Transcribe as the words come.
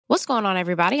What's going on,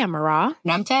 everybody? I'm Mara.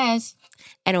 And I'm Taz.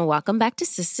 And welcome back to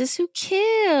Sisters Who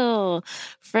Kill.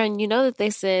 Friend, you know that they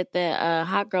said that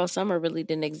Hot Girl Summer really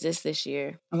didn't exist this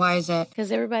year. Why is that? Because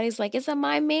everybody's like, it's a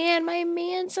my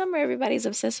man summer. Everybody's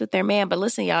obsessed with their man. But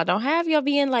listen, y'all, don't have y'all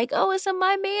being like, oh, it's a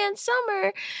my man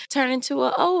summer. Turn into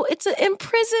it's an in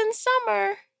prison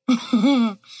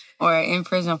summer. Or in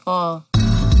prison fall.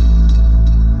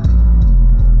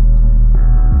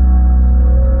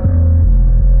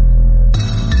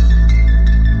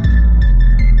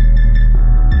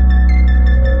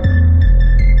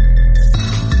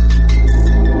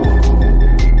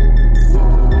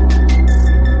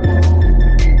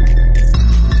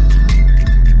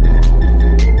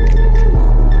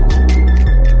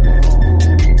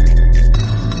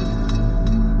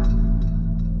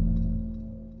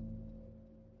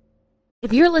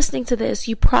 If you're listening to this,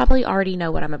 you probably already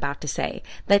know what I'm about to say,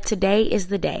 that today is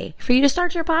the day for you to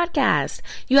start your podcast.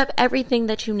 You have everything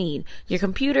that you need: your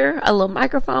computer, a little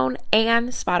microphone, and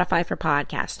Spotify for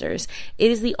podcasters.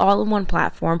 It is the all-in-one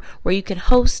platform where you can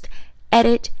host,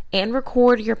 edit, and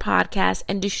record your podcast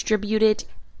and distribute it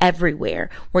everywhere.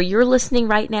 Where you're listening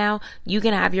right now, you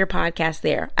can have your podcast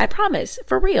there. I promise,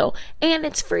 for real. And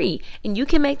it's free. And you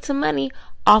can make some money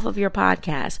off of your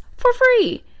podcast for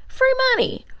free. Free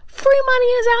money. Free money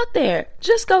is out there.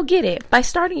 Just go get it by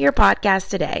starting your podcast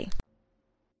today.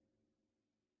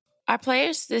 Our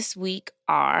players this week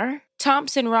are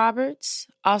Thompson Roberts,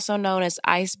 also known as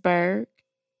Iceberg,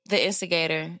 the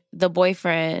instigator, the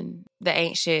boyfriend, the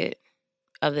ain't shit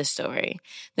of this story.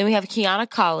 Then we have Kiana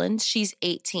Collins. She's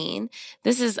 18.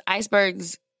 This is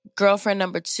Iceberg's girlfriend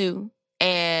number 2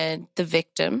 and the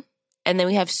victim. And then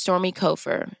we have Stormy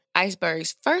Cofer,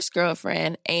 Iceberg's first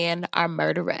girlfriend and our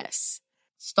murderess.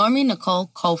 Stormy Nicole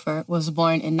Cofer was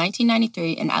born in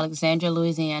 1993 in Alexandria,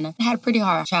 Louisiana, and had a pretty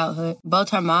hard childhood.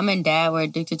 Both her mom and dad were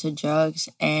addicted to drugs,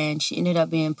 and she ended up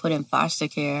being put in foster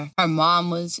care. Her mom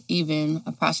was even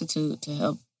a prostitute to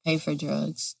help pay for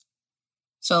drugs.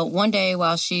 So one day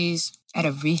while she's at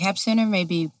a rehab center,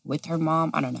 maybe with her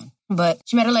mom, I don't know, but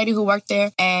she met a lady who worked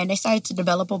there, and they started to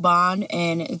develop a bond,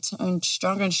 and it turned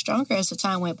stronger and stronger as the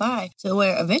time went by, to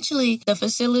where eventually the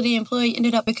facility employee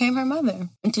ended up becoming her mother.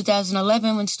 In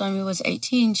 2011, when Stormy was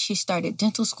 18, she started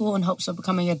dental school in hopes of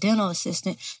becoming a dental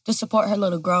assistant to support her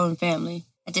little growing family.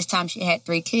 At this time, she had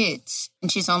 3 kids,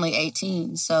 and she's only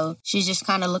 18, so she's just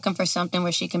kind of looking for something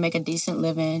where she can make a decent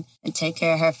living and take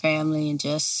care of her family and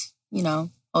just,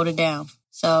 hold it down.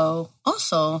 So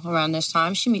also around this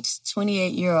time, she meets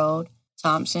 28-year-old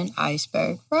Thompson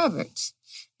Iceberg Roberts.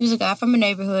 He was a guy from a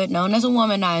neighborhood known as a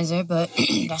womanizer, but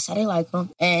that's how they like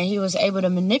him. And he was able to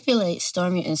manipulate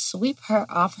Stormy and sweep her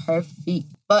off her feet.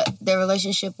 But their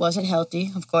relationship wasn't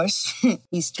healthy, of course.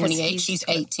 He's 28, she's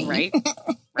 18. Right.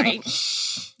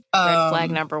 Red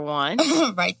flag number 1.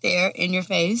 Right there in your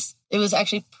face. It was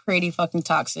actually pretty fucking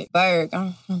toxic. Berg,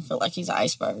 I don't feel like he's an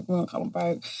iceberg. We don't call him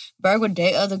Berg. Berg would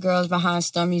date other girls behind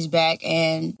Stormy's back,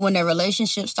 and when their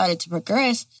relationship started to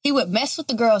progress, he would mess with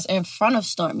the girls in front of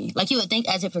Stormy. Like, you would think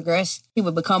as it progressed, he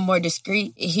would become more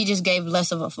discreet. He just gave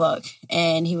less of a fuck,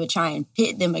 and he would try and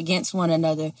pit them against one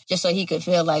another just so he could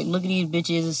feel like, look at these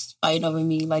bitches fighting over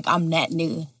me, like I'm that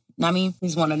nigga. I mean,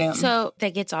 he's one of them. So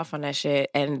that gets off on that shit,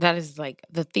 and that is like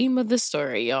the theme of the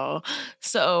story, y'all.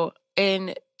 So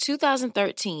in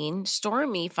 2013,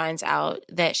 Stormy finds out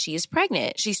that she is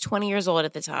pregnant. She's 20 years old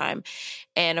at the time.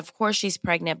 And of course, she's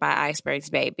pregnant by Iceberg's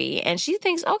baby. And she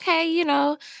thinks, okay,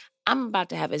 I'm about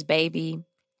to have his baby.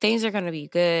 Things are going to be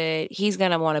good. He's going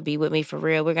to want to be with me for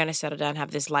real. We're going to settle down and have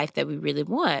this life that we really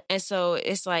want. And so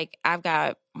it's like, I've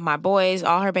got my boys,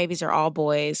 all her babies are all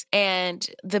boys. And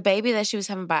the baby that she was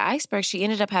having by Iceberg, she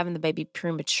ended up having the baby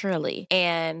prematurely.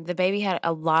 And the baby had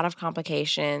a lot of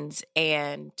complications.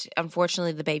 And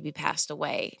unfortunately, the baby passed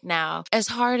away. Now, as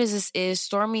hard as this is,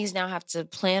 Stormy's now has to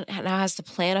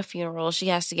plan a funeral. She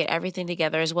has to get everything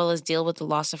together as well as deal with the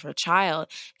loss of her child.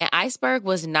 And Iceberg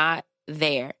was not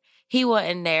there. He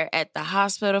wasn't there at the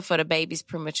hospital for the baby's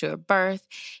premature birth.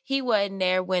 He wasn't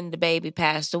there when the baby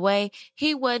passed away.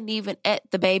 He wasn't even at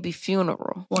the baby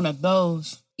funeral. One of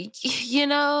those.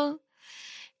 And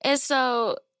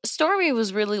so Stormy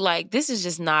was really like, this is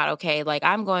just not okay. Like,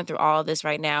 I'm going through all this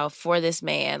right now for this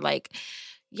man. Like,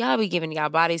 y'all be giving y'all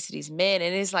bodies to these men,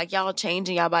 and it's like y'all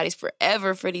changing y'all bodies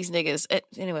forever for these niggas.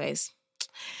 Anyways,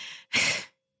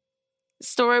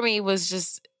 Stormy was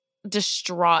just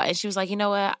distraught, and she was like, you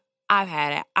know what? I've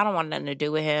had it. I don't want nothing to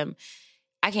do with him.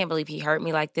 I can't believe he hurt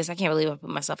me like this. I can't believe I put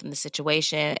myself in this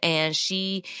situation. And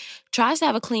she tries to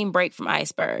have a clean break from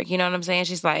Iceberg. You know what I'm saying?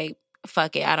 She's like,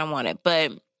 fuck it. I don't want it.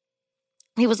 But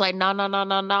he was like,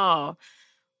 no.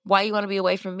 Why you want to be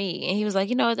away from me? And he was like,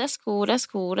 you know what? That's cool. That's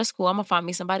cool. That's cool. I'm going to find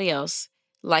me somebody else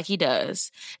like he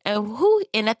does.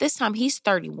 And at this time, he's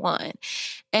 31.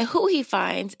 And who he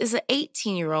finds is an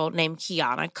 18-year-old named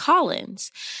Kiana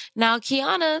Collins. Now,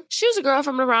 Kiana, she was a girl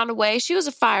from around the way. She was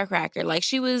a firecracker. Like,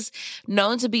 she was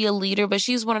known to be a leader, but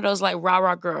she was one of those, like,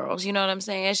 rah-rah girls. You know what I'm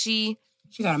saying? She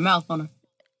got a mouth on her.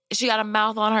 She got a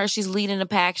mouth on her. She's leading the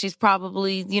pack. She's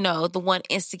probably, you know, the one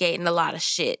instigating a lot of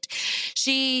shit.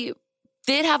 She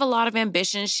did have a lot of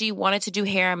ambition. She wanted to do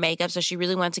hair and makeup, so she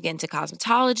really wanted to get into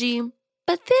cosmetology.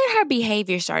 But then her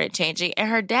behavior started changing. And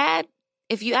her dad,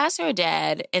 if you ask her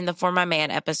dad in the For My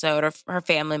Man episode, or her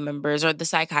family members, or the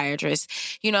psychiatrist,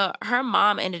 you know, her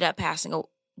mom ended up passing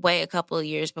away a couple of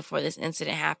years before this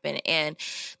incident happened. And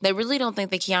they really don't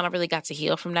think that Kiana really got to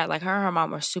heal from that. Like, her and her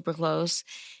mom were super close.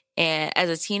 And as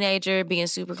a teenager, being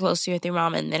super close to your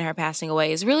mom and then her passing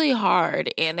away is really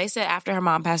hard. And they said after her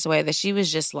mom passed away that she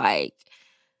was just like,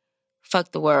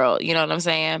 fuck the world. You know what I'm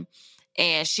saying?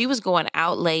 And she was going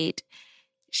out late.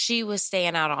 She was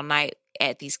staying out all night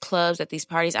at these clubs, at these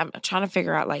parties. I'm trying to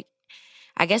figure out, like,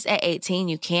 I guess at 18,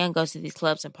 you can go to these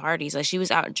clubs and parties. Like, she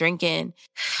was out drinking.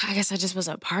 I guess I just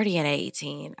wasn't partying at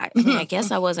 18. I mean, I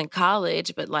guess I was in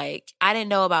college, but, like, I didn't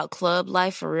know about club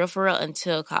life for real,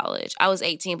 until college. I was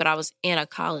 18, but I was in a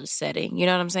college setting. You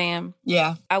know what I'm saying?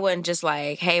 Yeah. I wasn't just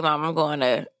like, hey, mom, I'm going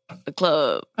to the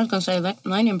club. I was going to say,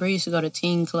 Lane and Bree used to go to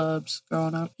teen clubs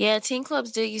growing up. Yeah, teen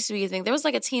clubs did used to be a thing. There was,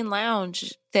 like, a teen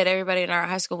lounge that everybody in our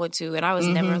high school went to, and I was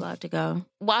never allowed to go.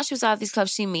 While she was out at these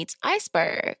clubs, she meets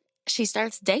Iceberg. She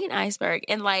starts dating Iceberg.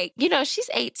 And, like, you know, she's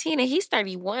 18 and he's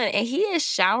 31. And he is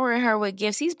showering her with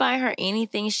gifts. He's buying her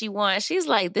anything she wants. She's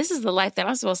like, this is the life that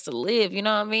I'm supposed to live. You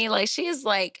know what I mean? Like, she is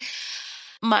like,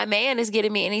 my man is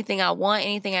getting me anything I want,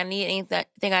 anything I need,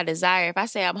 anything I desire. If I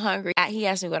say I'm hungry, he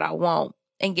asks me what I want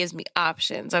and gives me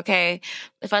options, okay?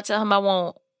 If I tell him I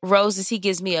want roses, he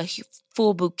gives me a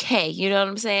full bouquet. You know what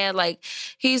I'm saying? Like,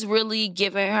 he's really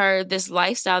giving her this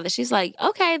lifestyle that she's like,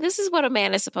 okay, this is what a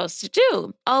man is supposed to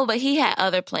do. Oh, but he had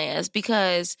other plans,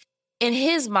 because in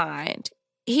his mind,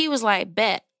 he was like,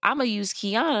 bet, I'm going to use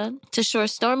Kiana to show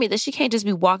Stormy that she can't just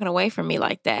be walking away from me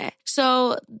like that.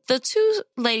 So the two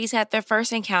ladies had their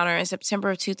first encounter in September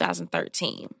of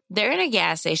 2013. They're in a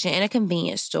gas station in a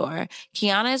convenience store.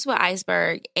 Kiana is with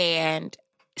Iceberg, and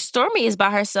Stormy is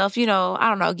by herself, you know, I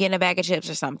don't know, getting a bag of chips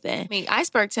or something. I mean,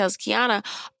 Iceberg tells Kiana,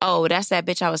 oh, that's that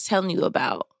bitch I was telling you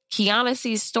about. Kiana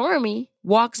sees Stormy,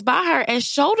 walks by her, and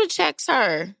shoulder checks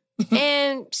her.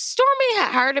 And Stormy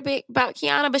had heard a bit about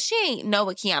Kiana, but she ain't know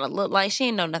what Kiana looked like. She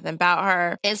ain't know nothing about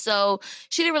her. And so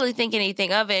she didn't really think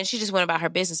anything of it, and she just went about her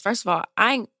business. First of all,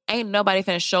 ain't nobody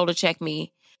finna shoulder check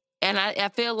me. And I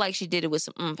feel like she did it with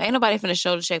some oomph. Ain't nobody finna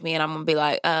shoulder check me, and I'm gonna be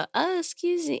like,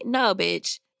 excuse me. No,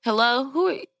 bitch. Hello? Who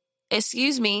are you?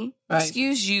 Excuse me. Right.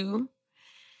 Excuse you.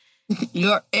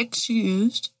 You're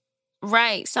excused.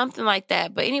 Right. Something like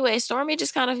that. But anyway, Stormy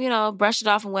just kind of, you know, brushed it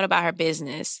off and went about her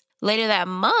business. Later that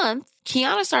month,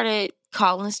 Kiana started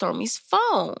calling Stormy's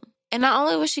phone. And not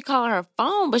only was she calling her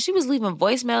phone, but she was leaving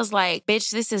voicemails like,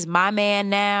 bitch, this is my man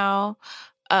now.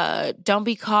 Don't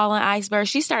be calling Iceberg.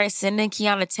 She started sending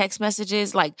Kiana text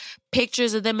messages, like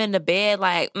pictures of them in the bed,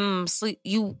 like, sleep.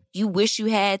 You wish you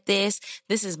had this.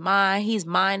 This is mine. He's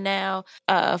mine now.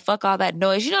 Fuck all that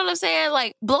noise. You know what I'm saying?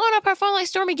 Like, blowing up her phone like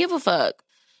Stormy give a fuck.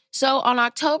 So on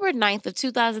October 9th of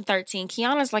 2013,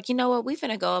 Kiana's like, you know what? We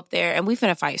finna go up there and we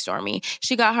finna fight Stormy.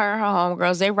 She got her and her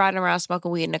homegirls. They riding around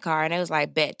smoking weed in the car, and they was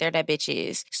like, bet, there that bitch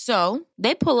is. So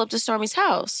they pull up to Stormy's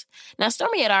house. Now,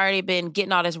 Stormy had already been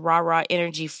getting all this rah-rah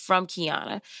energy from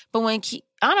Kiana. But when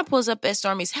Kiana pulls up at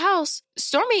Stormy's house,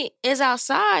 Stormy is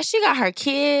outside. She got her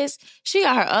kids. She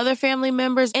got her other family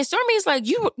members. And Stormy is like,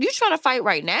 you trying to fight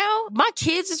right now? My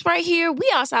kids is right here. We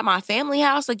outside my family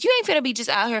house. Like, you ain't finna be just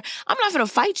out here. I'm not finna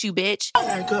fight you, bitch. So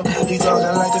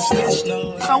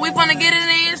we finna get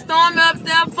it in. Stormy up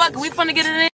there. Fuck it. We finna get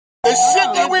it in. The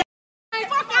shit that we... Hey,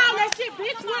 fuck all that shit,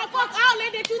 bitch. Man, fuck all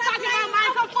that you talking about,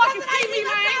 man. Come fucking see me,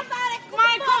 man.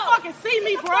 Man, come fucking see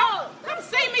me, bro. Come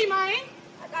see me, man.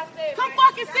 Come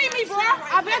fucking see me, bro.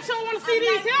 I bet you don't want to see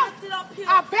these here.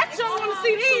 I bet you don't want to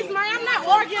see these, man. I'm not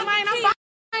arguing, man.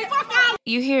 I'm fuck all.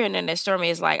 You hearing in that Stormy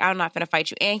is like, I'm not finna fight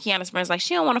you. And Kiana's friends like,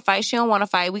 she don't want to fight. She don't want to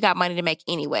fight. We got money to make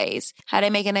anyways. How they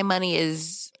making their money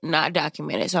is not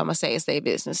documented. So I'm going to say it's their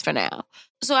business for now.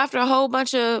 So after a whole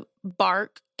bunch of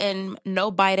bark and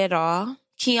no bite at all,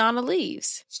 Kiana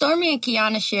leaves. Stormy and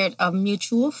Kiana shared a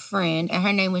mutual friend, and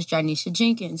her name was Jarnisha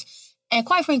Jenkins. And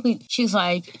quite frankly, she's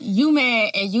like, you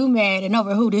mad and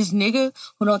over who? This nigga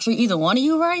who don't treat either one of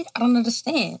you right? I don't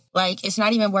understand. Like, it's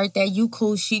not even worth that. You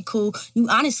cool, she cool. You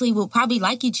honestly would probably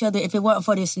like each other if it wasn't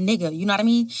for this nigga. You know what I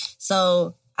mean?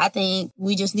 So I think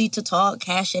we just need to talk,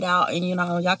 cash it out, and,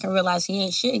 y'all can realize he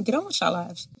ain't shit and get on with y'all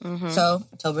lives. Mm-hmm. So,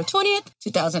 October 20th,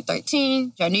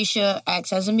 2013, Jarnisha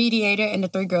acts as a mediator, and the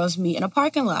three girls meet in a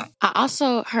parking lot. I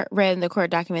also read in the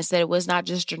court documents that it was not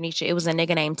just Jarnisha, it was a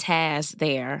nigga named Taz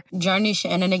there.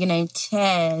 Jarnisha and a nigga named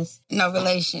Taz, no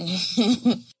relation,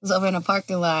 was over in a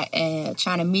parking lot and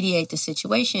trying to mediate the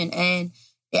situation, and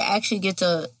they actually get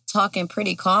to talking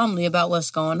pretty calmly about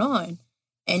what's going on.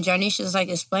 And Jarnisha's like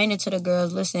explaining to the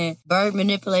girls, listen, Bird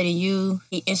manipulating you,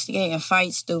 he instigating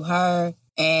fights through her,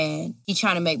 and he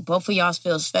trying to make both of y'all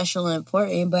feel special and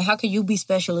important. But how can you be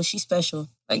special if she's special?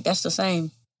 Like, that's the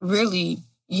same. Really,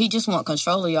 he just want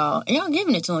control of y'all. And y'all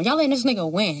giving it to him. Y'all letting this nigga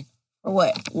win. For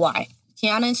what? Why?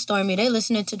 Kiana and Stormy, they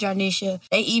listening to Jarnisha.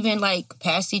 They even,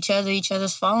 passed each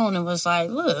other's phone and was like,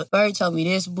 look, Bird told me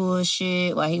this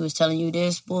bullshit while he was telling you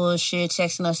this bullshit,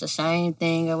 texting us the same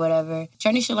thing or whatever.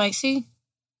 Jarnisha see?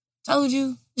 Told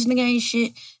you, this nigga ain't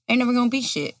shit. Ain't never gonna be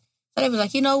shit. So they was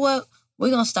like, you know what? We're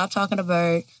gonna stop talking to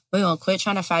Bird. We're gonna quit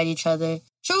trying to fight each other.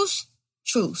 Truce?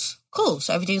 Truce. Cool.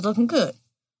 So everything's looking good.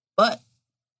 But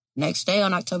next day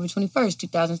on October 21st,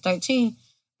 2013,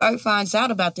 Bird finds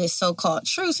out about this so-called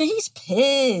truce, and he's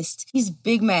pissed. He's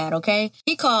big mad, okay?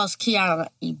 He calls Kiana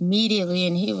immediately,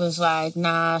 and he was like,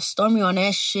 nah, Stormy on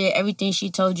that shit. Everything she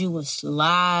told you was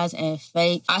lies and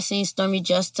fake. I seen Stormy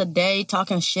just today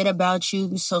talking shit about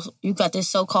you, so you got this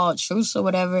so-called truce or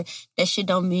whatever. That shit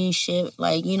don't mean shit.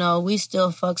 We still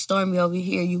fuck Stormy over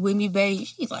here. You with me, babe?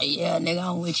 He's like, yeah, nigga,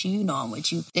 I'm with you. You know I'm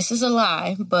with you. This is a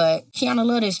lie, but Kiana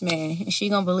love this man, and she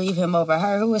gonna believe him over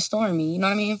her. Who is Stormy? You know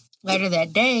what I mean? Later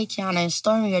that day, Kiana and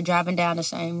Stormy are driving down the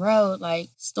same road.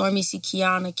 Stormy see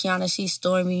Kiana, Kiana sees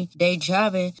Stormy. They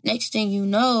driving. Next thing you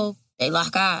know, they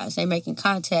lock eyes. They making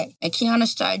contact. And Kiana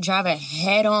started driving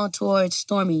head on towards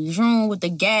Stormy. Vroom with the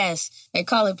gas. They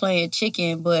call it playing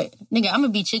chicken, but nigga, I'm gonna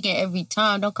be chicken every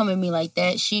time. Don't come at me like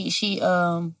that. She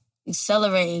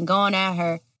accelerating, going at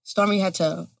her. Stormy had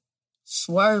to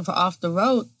swerve off the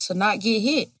road to not get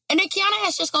hit. And then Kiana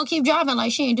ass just gonna keep driving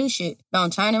like she ain't do shit.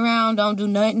 Don't turn around, don't do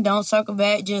nothing, don't circle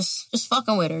back, just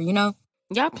fucking with her,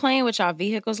 Y'all playing with y'all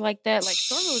vehicles like that?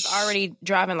 Stormy was already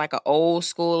driving an old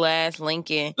school ass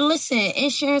Lincoln. Listen,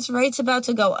 insurance rates about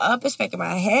to go up. It's making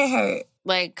my head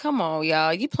hurt. Come on,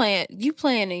 y'all.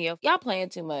 Y'all playing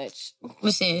too much.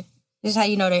 Listen, this is how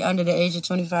you know they under the age of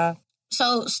 25.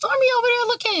 So Stormy over there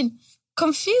looking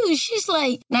confused. She's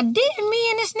like, now didn't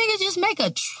me and this nigga just make a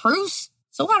truce?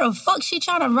 So why the fuck she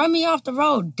trying to run me off the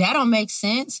road? That don't make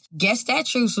sense. Guess that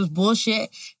truce was bullshit.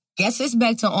 Guess it's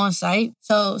back to on-site.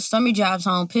 So Stormy drives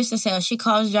home, pissed as hell. She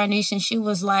calls Jarnisha and she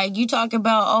was like, you talking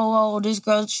about, oh, this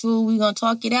girl's true, we gonna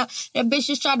talk it out. That bitch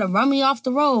just tried to run me off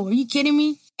the road. Are you kidding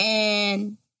me?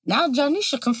 And now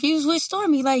Jarnisha confused with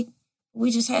Stormy.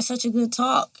 We just had such a good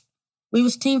talk. We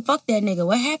was team fuck that nigga.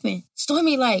 What happened?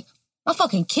 Stormy my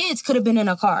fucking kids could have been in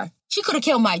a car. She could have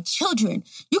killed my children.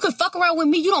 You can fuck around with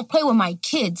me. You don't play with my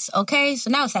kids, okay? So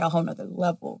now it's at a whole nother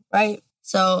level, right?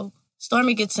 So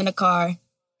Stormy gets in the car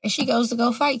and she goes to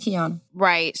go fight Kiana.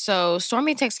 Right. So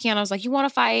Stormy texts Kiana, was like, you want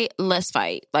to fight? Let's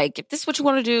fight. If this is what you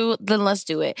want to do, then let's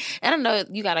do it. And I know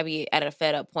you got to be at a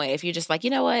fed up point. If you're just like, you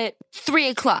know what?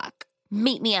 3:00.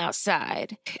 Meet me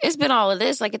outside. It's been all of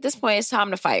this. At this point, it's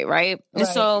time to fight, right? And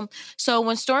so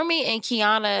when Stormy and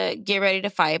Kiana get ready to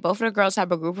fight, both of the girls have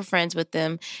a group of friends with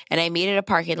them, and they meet at a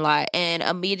parking lot. And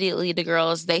immediately, the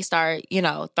girls, they start,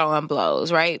 throwing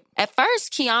blows, right? At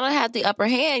first, Kiana had the upper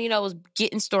hand, was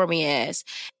getting Stormy ass.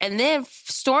 And then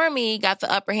Stormy got the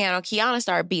upper hand on Kiana,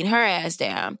 started beating her ass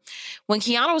down. When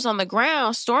Kiana was on the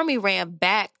ground, Stormy ran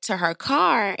back to her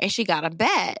car, and she got a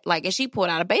bat, and she pulled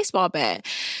out a baseball bat.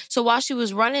 So while she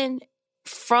was running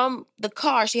from the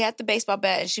car, she had the baseball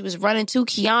bat and she was running to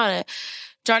Kiana.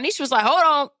 Jarnisha was like, hold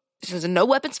on. This was a no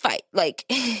weapons fight.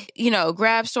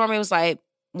 Grabbed Stormy, was like,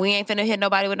 we ain't finna hit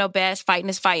nobody with no bats. Fighting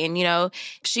is fighting,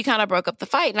 She kind of broke up the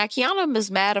fight. Now, Kiana was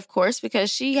mad, of course,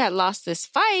 because she had lost this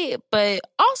fight, but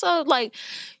also,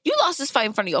 you lost this fight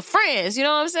in front of your friends, you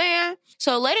know what I'm saying?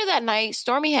 So later that night,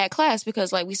 Stormy had class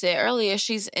because, like we said earlier,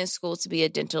 she's in school to be a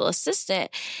dental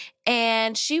assistant.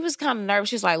 And she was kind of nervous.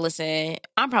 She was like, listen,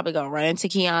 I'm probably going to run into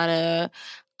Kiana.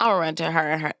 I'll run to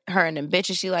her and them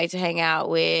bitches she like to hang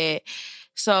out with.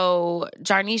 So,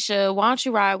 Jarnisha, why don't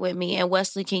you ride with me? And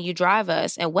Wesley, can you drive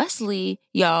us? And Wesley,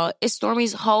 y'all, is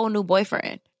Stormy's whole new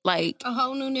boyfriend. A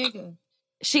whole new nigga.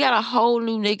 She got a whole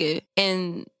new nigga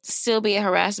and still being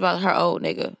harassed about her old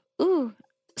nigga. Ooh.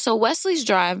 So Wesley's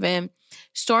driving.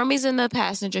 Stormy's in the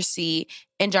passenger seat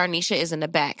and Jarnisha is in the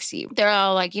back seat. They're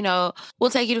all like, we'll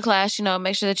take you to class,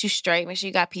 make sure that you're straight, make sure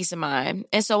you got peace of mind.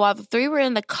 And so while the three were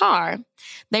in the car,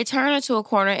 they turned into a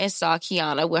corner and saw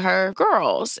Kiana with her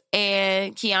girls.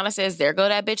 And Kiana says, there go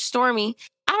that bitch Stormy.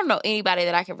 I don't know anybody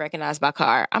that I can recognize by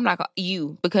car. I'm not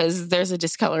you, because there's a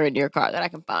discolor in your car that I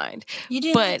can find. You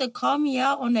didn't have to call me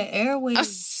out on the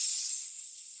airwaves.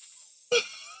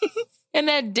 And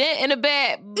that dent in the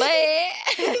back, but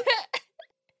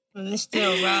let's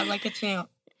still ride like a champ.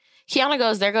 Kiana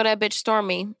goes, there go that bitch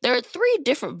Stormy. There are 3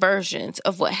 different versions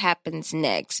of what happens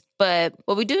next. But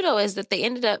what we do know is that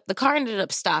the car ended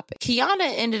up stopping.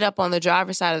 Kiana ended up on the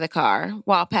driver's side of the car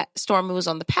while Stormy was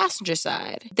on the passenger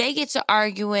side. They get to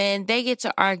arguing,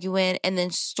 and then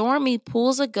Stormy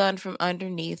pulls a gun from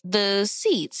underneath the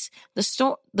seats.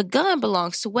 The gun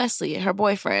belongs to Wesley, her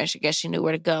boyfriend. I guess she knew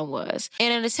where the gun was.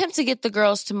 In an attempt to get the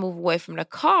girls to move away from the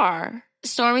car,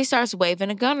 Stormy starts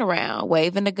waving a gun around,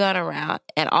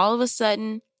 and all of a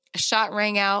sudden, a shot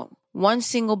rang out. One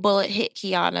single bullet hit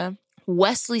Kiana.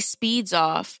 Wesley speeds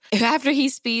off. After he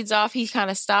speeds off, he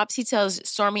kind of stops. He tells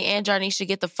Stormy and Jarnisha to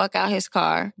get the fuck out his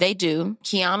car. They do.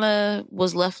 Kiana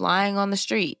was left lying on the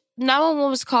street. 911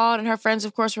 was called, and her friends,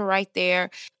 of course, were right there.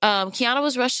 Kiana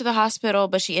was rushed to the hospital,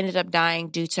 but she ended up dying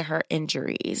due to her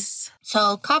injuries.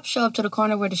 So cops show up to the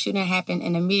corner where the shooting happened,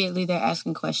 and immediately they're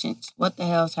asking questions. What the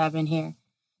hell's happening here?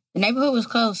 The neighborhood was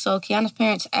closed, so Kiana's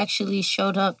parents actually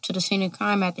showed up to the scene of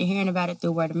crime after hearing about it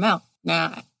through word of mouth.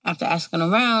 Now, after asking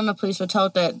around, the police were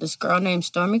told that this girl named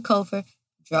Stormy Cofer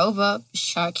drove up,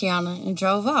 shot Kiana, and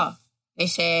drove off. They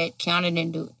said Kiana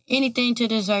didn't do anything to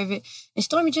deserve it, and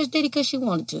Stormy just did it because she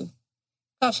wanted to.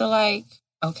 Cops are like,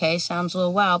 okay, sounds a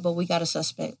little wild, but we got a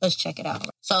suspect. Let's check it out.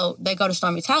 So they go to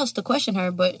Stormy's house to question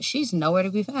her, but she's nowhere to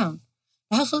be found.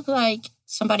 The house looked like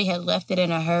somebody had left it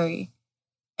in a hurry,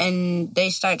 and they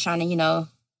start trying to,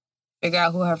 figure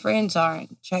out who her friends are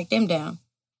and track them down.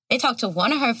 They talked to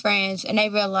one of her friends, and they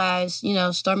realized,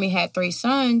 Stormy had 3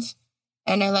 sons.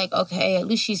 And they're like, okay, at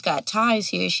least she's got ties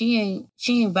here. She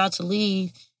ain't about to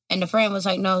leave. And the friend was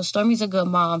like, no, Stormy's a good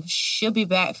mom. She'll be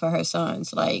back for her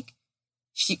sons. Like,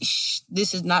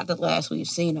 this is not the last we've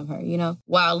seen of her,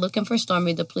 While looking for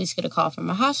Stormy, the police get a call from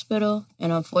a hospital.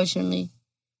 And unfortunately,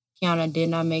 Kiana did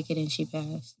not make it and she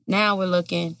passed. Now we're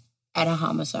looking at a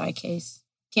homicide case.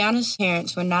 Kiana's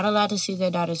parents were not allowed to see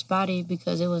their daughter's body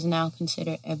because it was now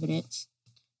considered evidence.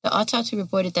 The autopsy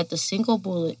reported that the single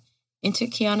bullet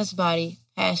entered Kiana's body,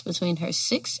 passed between her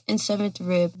 6th and 7th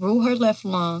rib, through her left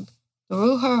lung,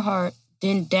 through her heart,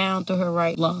 then down through her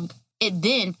right lung. It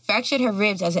then fractured her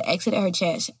ribs as it exited her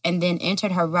chest and then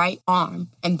entered her right arm,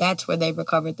 and that's where they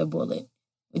recovered the bullet,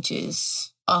 which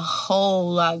is a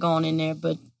whole lot going in there.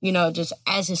 But, just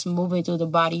as it's moving through the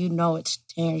body, it's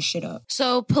tearing shit up.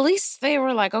 So police, they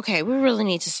were like, okay, we really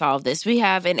need to solve this. We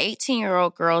have an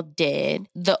 18-year-old girl dead.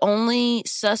 The only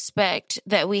suspect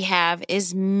that we have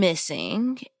is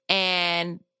missing.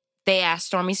 And they asked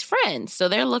Stormy's friends. So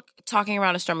they're talking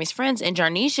around to Stormy's friends, and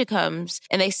Jarnisha comes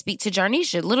and they speak to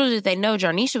Jarnisha. Little did they know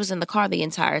Jarnisha was in the car the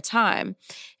entire time.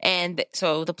 And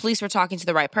so the police were talking to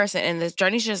the right person. And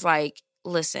Jarnisha's like,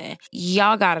 listen,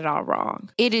 y'all got it all wrong.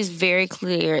 It is very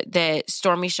clear that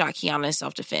Stormy shot Kiana in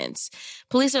self-defense.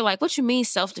 Police are like, what you mean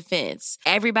self-defense?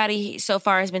 Everybody so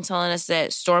far has been telling us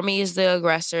that Stormy is the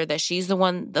aggressor, that she's the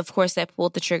one, of course, that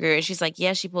pulled the trigger. And she's like,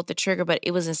 yeah, she pulled the trigger, but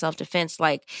it was in self-defense.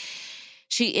 Like,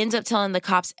 she ends up telling the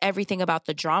cops everything about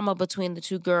the drama between the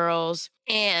 2 girls.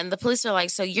 And the police are like,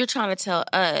 so you're trying to tell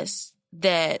us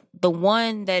that the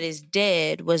one that is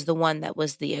dead was the one that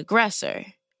was the aggressor?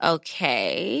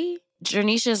 Okay.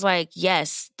 Jarnisha's like,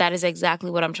 yes, that is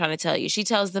exactly what I'm trying to tell you. She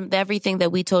tells them everything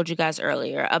that we told you guys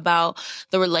earlier about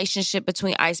the relationship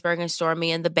between Iceberg and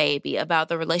Stormy and the baby, about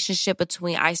the relationship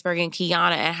between Iceberg and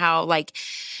Kiana, and how,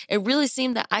 it really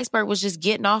seemed that Iceberg was just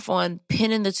getting off on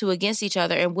pinning the 2 against each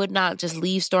other and would not just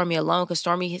leave Stormy alone, because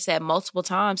Stormy said multiple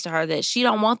times to her that she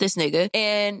don't want this nigga.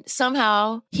 And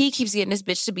somehow he keeps getting this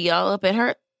bitch to be all up in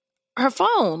her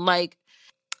phone.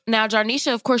 Now,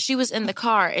 Jarnisha, of course, she was in the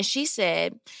car, and she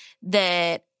said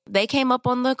that they came up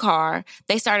on the car.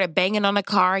 They started banging on the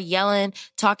car, yelling,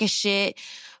 talking shit.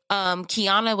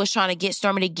 Kiana was trying to get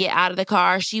Stormy to get out of the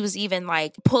car. She was even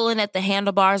pulling at the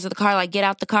handlebars of the car, get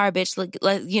out the car,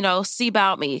 bitch. See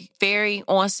about me. Very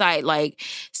on site,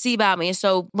 see about me. And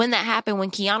so when that happened,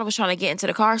 when Kiana was trying to get into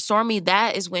the car, Stormy,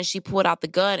 that is when she pulled out the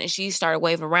gun and she started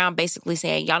waving around, basically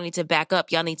saying, y'all need to back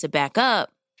up. Y'all need to back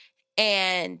up.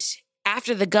 And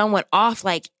after the gun went off,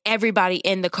 everybody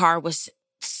in the car was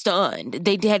stunned.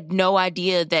 They had no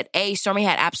idea that Stormy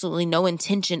had absolutely no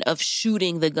intention of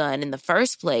shooting the gun in the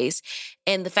first place.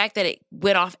 And the fact that it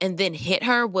went off and then hit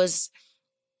her was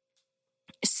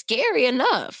scary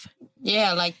enough.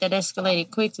 Yeah, like that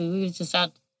escalated quickly. We was just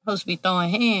out supposed to be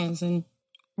throwing hands and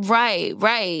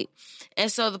Right.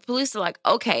 And so the police are like,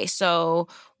 okay, so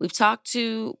we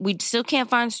still can't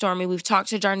find Stormy. We've talked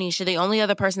to Jarnisha. The only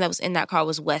other person that was in that car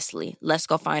was Wesley. Let's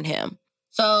go find him.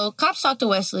 So cops talk to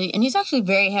Wesley, and he's actually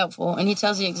very helpful, and he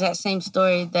tells the exact same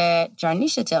story that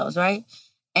Jarnisha tells, right?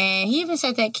 And he even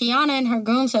said that Kiana and her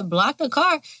goons had blocked the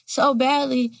car so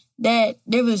badly that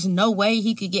there was no way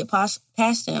he could get past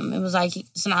them. It was like,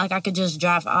 it's not like I could just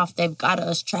drive off. They've got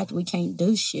us trapped. We can't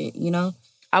do shit, you know?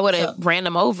 I would have ran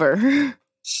him over. Then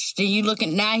you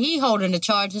looking, now he holding the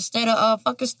charge instead of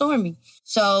fucking Stormy.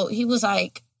 So he was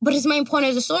like, but his main point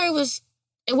of the story was,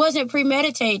 it wasn't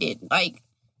premeditated. Like,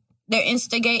 they're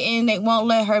instigating, they won't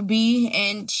let her be,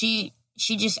 and she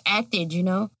just acted, you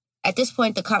know? At this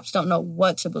point, the cops don't know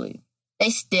what to believe. They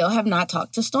still have not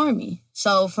talked to Stormy.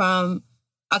 So from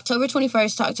October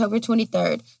 21st to October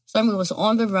 23rd, Stormy was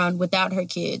on the run without her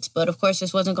kids. But of course,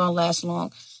 this wasn't going to last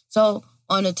long. So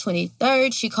on the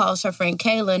 23rd, she calls her friend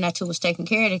Kayla, and that's who was taking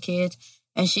care of the kids.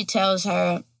 And she tells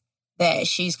her that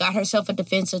she's got herself a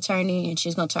defense attorney and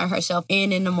she's going to turn herself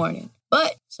in the morning.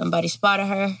 But somebody spotted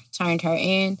her, turned her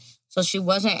in. So she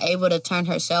wasn't able to turn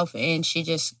herself in. She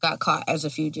just got caught as a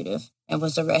fugitive and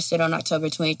was arrested on October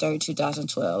 23rd,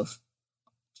 2012,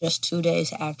 just 2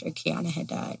 days after Kiana had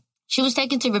died. She was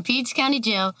taken to Rapides County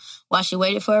Jail while she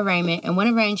waited for arraignment, and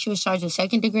when arraigned, she was charged with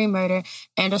second-degree murder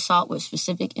and assault with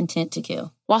specific intent to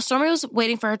kill. While Stormy was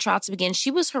waiting for her trial to begin,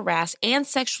 she was harassed and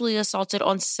sexually assaulted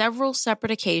on several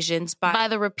separate occasions by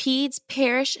the Rapides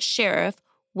Parish Sheriff,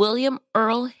 William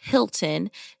Earl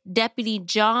Hilton, Deputy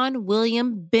John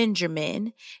William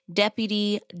Benjamin,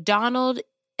 Deputy Donald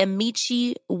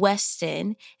Amici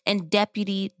Weston, and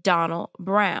Deputy Donald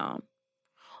Brown.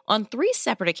 On 3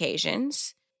 separate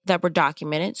occasions that were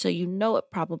documented, so you know it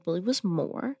probably was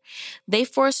more, they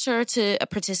forced her to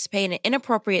participate in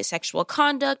inappropriate sexual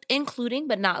conduct, including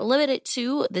but not limited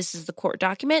to, this is the court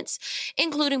documents,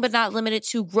 including but not limited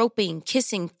to groping,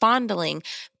 kissing, fondling,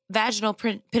 vaginal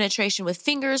penetration with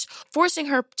fingers, forcing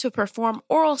her to perform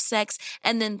oral sex,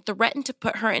 and then threatened to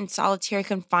put her in solitary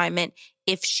confinement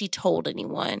if she told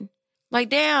anyone. Like,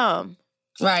 damn.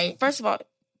 Right. First of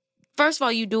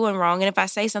all, you doing wrong, and if I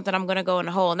say something, I'm going to go in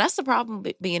the hole. And that's the problem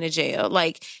with being in jail.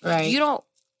 Like, right. You don't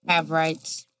have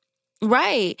rights.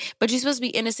 Right. But you're supposed to be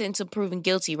innocent until proven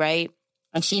guilty, right?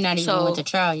 And she not even went to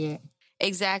trial yet.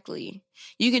 Exactly.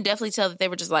 You can definitely tell that they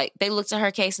were just like, they looked at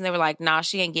her case and they were like, nah,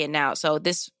 she ain't getting out. So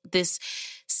this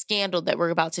scandal that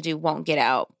we're about to do won't get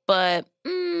out. But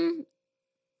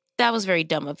that was very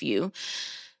dumb of you.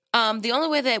 The only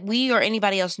way that we or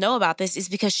anybody else know about this is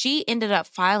because she ended up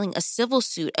filing a civil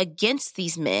suit against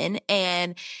these men,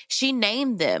 and she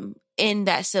named them in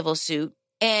that civil suit.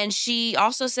 And she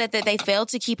also said that they failed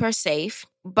to keep her safe.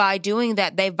 By doing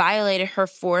that, they violated her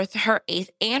 4th, her 8th,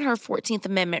 and her 14th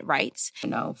Amendment rights. You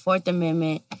know, 4th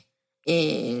Amendment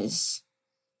is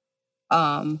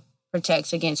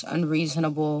protects against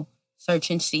unreasonable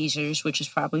search and seizures, which is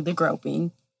probably the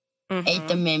groping. Mm-hmm.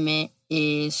 8th Amendment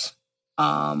is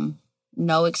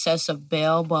no excessive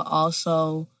bail, but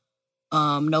also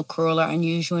no cruel or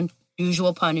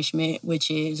unusual punishment,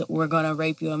 which is we're going to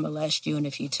rape you and molest you, and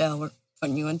if you tell, we're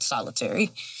putting you in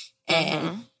solitary.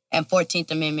 Mm-hmm. And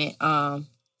 14th Amendment,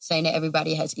 saying that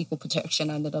everybody has equal protection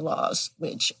under the laws,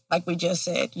 which, like we just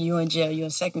said, you in jail, you're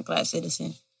a second-class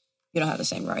citizen. You don't have the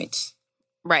same rights.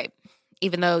 Right.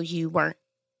 Even though you weren't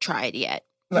tried yet.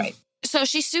 Right. So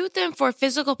she sued them for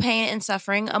physical pain and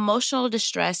suffering, emotional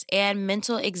distress, and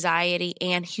mental anxiety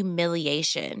and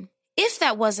humiliation. If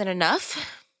that wasn't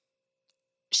enough,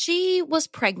 she was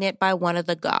pregnant by one of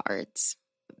the guards.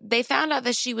 They found out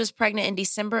that she was pregnant in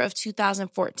December of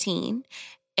 2014,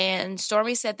 and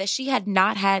Stormy said that she had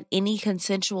not had any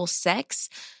consensual sex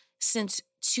since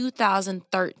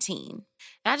 2013.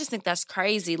 And I just think that's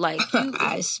crazy. Like,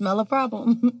 I smell a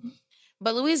problem.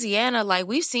 But Louisiana, like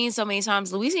we've seen so many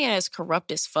times, Louisiana is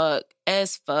corrupt as fuck. And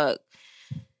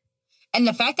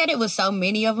the fact that it was so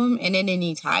many of them, and then in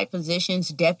these high positions,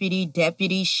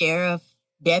 deputy, sheriff,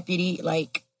 deputy,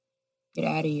 like, get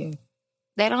out of here.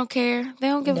 They don't care. They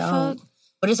don't give a fuck.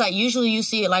 But it's like, usually you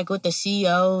see it like with the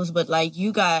CEOs, but like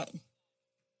you got,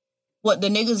 the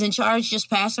niggas in charge just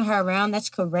passing her around? That's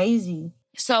crazy.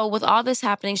 So with all this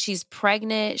happening, she's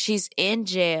pregnant, she's in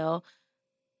jail.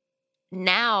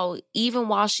 Now, even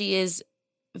while she is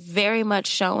very much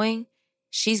showing,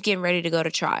 she's getting ready to go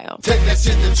to trial. Take that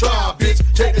shit to trial,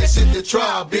 bitch. Take that shit to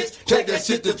trial, bitch. Take that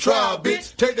shit to trial,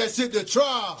 bitch. Take that shit to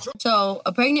trial. So,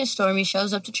 a pregnant Stormy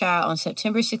shows up to trial on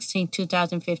September 16,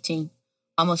 2015,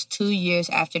 almost 2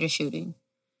 years after the shooting.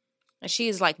 And she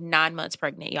is like 9 months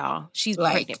pregnant, y'all. She's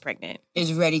pregnant.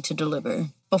 Is ready to deliver.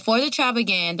 Before the trial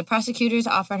began, the prosecutors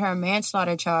offered her a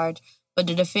manslaughter charge, but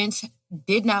the defense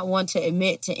did not want to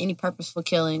admit to any purposeful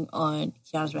killing on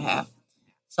Kiana's behalf.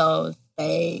 So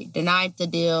they denied the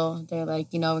deal. They're like,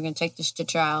 we're going to take this to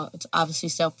trial. It's obviously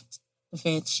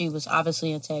self-defense. She was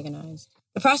obviously antagonized.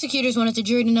 The prosecutors wanted the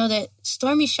jury to know that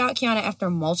Stormy shot Kiana after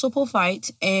multiple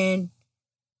fights, and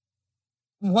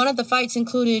one of the fights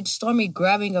included Stormy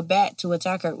grabbing a bat to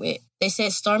attack her with. They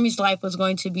said Stormy's life was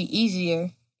going to be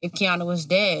easier if Kiana was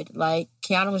dead. Like,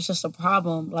 Kiana was just a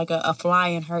problem, like a fly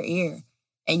in her ear.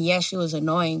 And yes, she was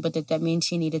annoying, but that means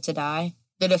she needed to die.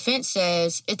 The defense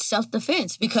says it's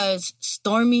self-defense because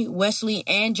Stormy, Wesley,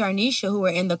 and Jarnisha, who were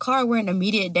in the car, were in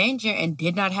immediate danger and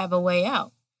did not have a way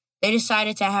out. They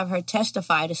decided to have her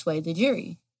testify to sway the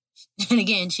jury. And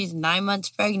again, she's 9 months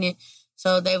pregnant,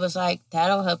 so they was like,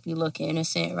 that'll help you look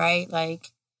innocent, right? Like,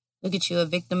 look at you, a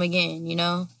victim again,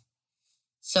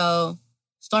 So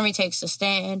Stormy takes the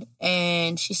stand,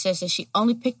 and she says that she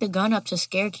only picked the gun up to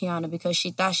scare Kiana because she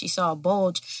thought she saw a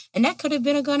bulge, and that could have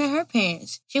been a gun in her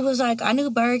pants. She was like, I knew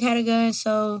Berg had a gun,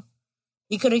 so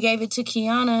he could have gave it to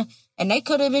Kiana, and they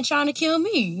could have been trying to kill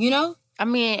me, I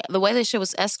mean, the way that shit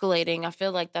was escalating, I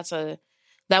feel like that would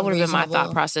have been my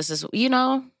thought process,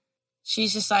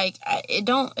 She's just like, it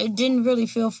didn't really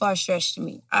feel far-stretched to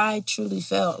me. I truly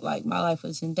felt like my life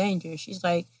was in danger. She's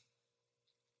like,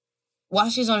 while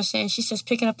she's on the stand, she says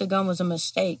picking up the gun was a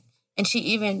mistake. And she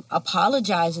even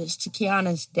apologizes to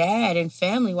Kiana's dad and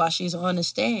family while she's on the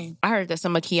stand. I heard that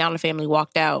some of Kiana's family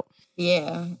walked out.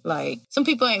 Yeah, like, some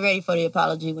people ain't ready for the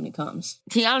apology when it comes.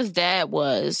 Kiana's dad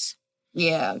was.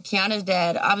 Yeah, Kiana's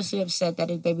dad obviously upset that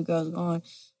his baby girl's gone.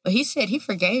 But he said he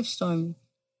forgave Stormy.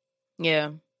 Yeah.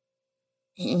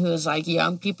 He was like,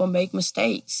 young people make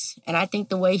mistakes. And I think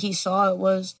the way he saw it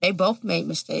was they both made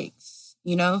mistakes,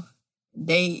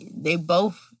 They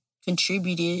both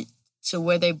contributed to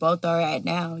where they both are at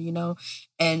now,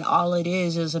 And all it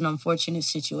is an unfortunate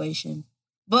situation.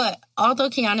 But although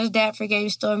Kiana's dad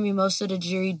forgave Stormy, most of the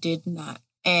jury did not.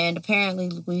 And apparently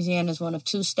Louisiana is one of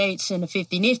 2 states in the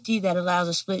 50-50 that allows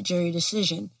a split jury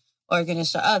decision or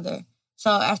against the other.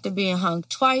 So after being hung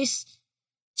twice,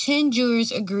 10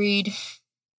 jurors agreed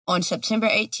on September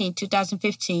 18,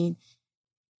 2015,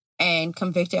 and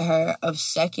convicted her of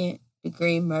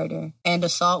second-degree murder and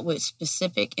assault with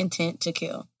specific intent to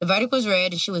kill. The verdict was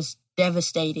read, and she was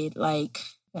devastated, like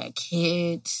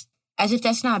kids. As if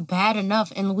that's not bad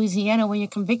enough. In Louisiana, when you're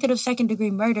convicted of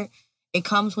second-degree murder, it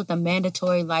comes with a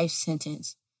mandatory life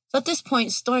sentence. So at this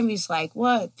point, Stormy's like,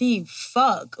 what the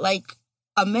fuck? Like,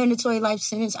 a mandatory life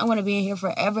sentence? I want to be in here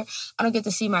forever. I don't get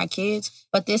to see my kids.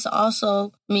 But this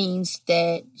also means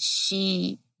that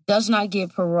she does not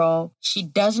get parole. She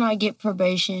does not get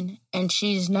probation. And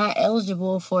she's not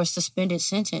eligible for a suspended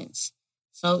sentence.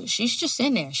 So she's just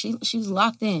in there. She's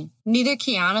locked in. Neither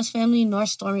Kiana's family nor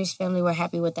Stormy's family were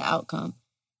happy with the outcome.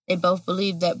 They both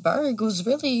believed that Berg was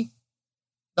really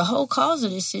the whole cause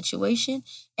of this situation,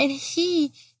 and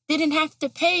he didn't have to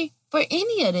pay for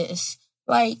any of this.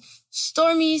 Like,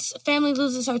 Stormy's family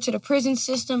loses her to the prison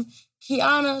system,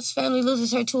 Kiana's family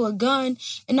loses her to a gun,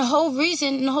 and the whole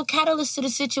reason and the whole catalyst to the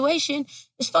situation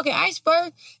is fucking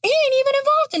Iceberg. He ain't even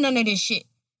involved in none of this shit.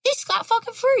 He's scot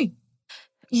fucking free.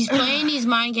 He's playing these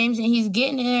mind games and he's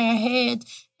getting in her head,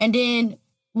 and then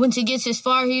once he gets as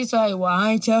far, he's like, well,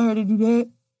 I ain't tell her to do that.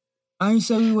 I ain't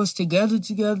say we was together.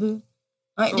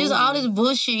 Like, just all this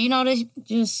bullshit, they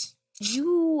just...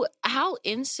 How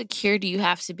insecure do you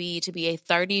have to be a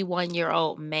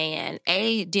 31-year-old man,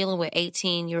 A, dealing with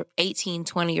 18,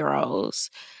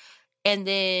 20-year-olds, and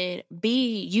then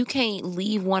B, you can't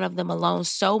leave one of them alone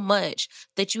so much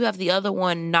that you have the other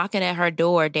one knocking at her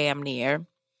door damn near.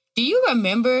 Do you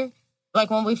remember, like,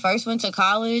 when we first went to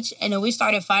college and then we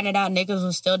started finding out niggas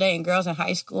was still dating girls in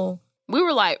high school? We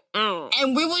were like,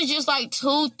 And we was just like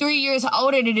 2-3 years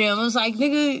older than them. It was like,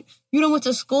 nigga, you done went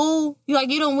to school? You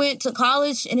done went to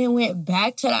college and then went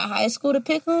back to that high school to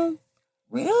pick them?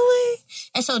 Really?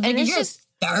 And so, nigga, you're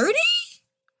 30?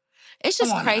 It's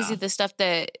just crazy the stuff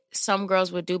that some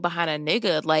girls would do behind a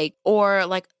nigga, or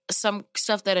some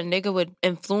stuff that a nigga would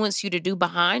influence you to do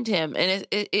behind him. And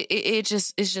it's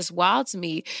just wild to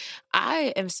me.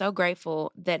 I am so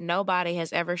grateful that nobody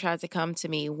has ever tried to come to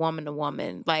me woman to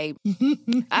woman.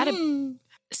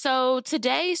 So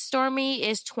today, Stormy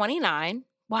is 29.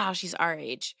 Wow, she's our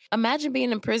age. Imagine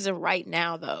being in prison right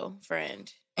now, though,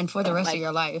 friend. And for the rest of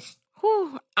your life.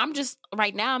 I'm just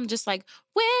like,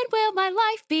 when will my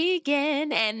life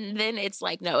begin? And then it's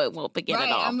like, no, it won't begin at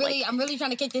all. I'm really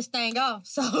trying to kick this thing off.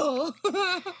 So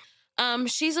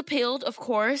she's appealed, of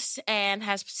course, and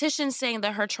has petitioned saying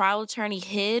that her trial attorney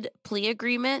hid plea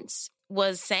agreements,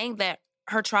 was saying that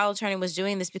her trial attorney was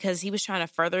doing this because he was trying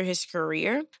to further his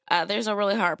career. There's no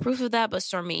really hard proof of that, but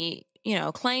Stormy,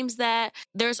 claims that.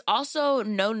 There's also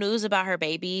no news about her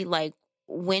baby, like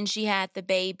when she had the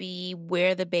baby,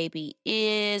 where the baby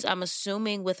is. I'm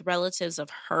assuming with relatives of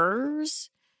hers,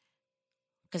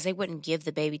 because they wouldn't give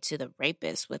the baby to the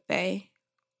rapist, would they?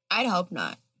 I'd hope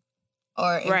not.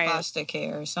 Or in Right. foster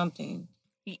care or something.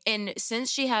 And since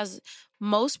she has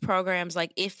most programs,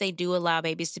 like if they do allow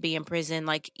babies to be in prison,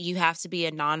 like you have to be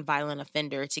a nonviolent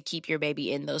offender to keep your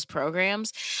baby in those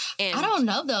programs. And I don't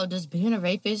know, though. Does being a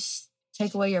rapist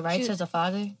take away your rights as a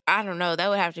father? I don't know. That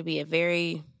would have to be a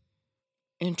very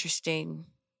interesting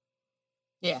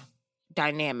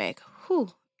dynamic.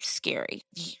 Scary.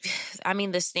 I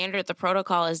mean, the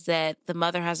protocol is that the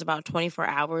mother has about 24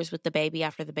 hours with the baby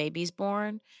after the baby's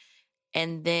born.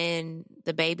 And then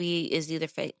the baby is either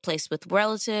placed with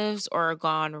relatives or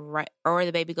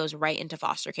the baby goes right into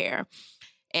foster care.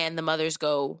 And the mothers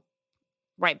go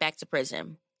right back to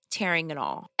prison, tearing it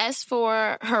all. As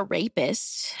for her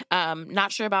rapist,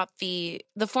 not sure about the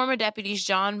former deputies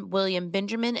John William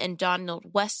Benjamin and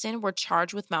Donald Weston were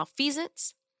charged with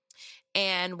malfeasance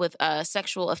and with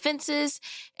sexual offenses,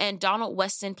 and Donald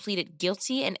Weston pleaded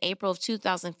guilty in April of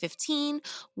 2015,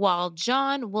 while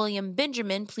John William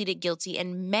Benjamin pleaded guilty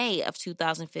in May of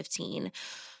 2015.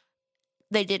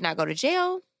 They did not go to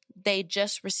jail. They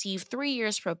just received 3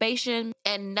 years probation,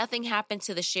 and nothing happened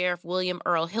to the Sheriff William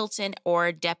Earl Hilton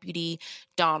or Deputy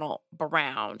Donald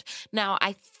Brown. Now,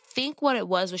 I think what it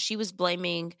was she was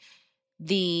blaming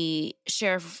the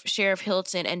Sheriff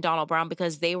Hilton and Donald Brown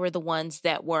because they were the ones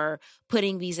that were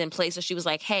putting these in place. So she was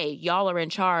like, hey, y'all are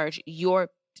in charge. Your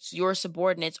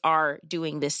subordinates are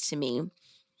doing this to me.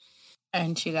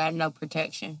 And she got no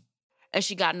protection. And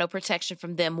she got no protection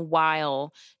from them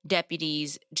while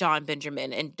deputies John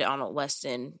Benjamin and Donald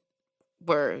Weston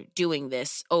were doing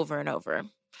this over and over.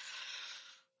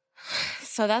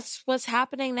 So that's what's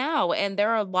happening now. And there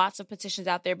are lots of petitions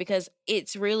out there because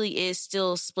it really is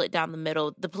still split down the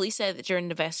middle. The police said that during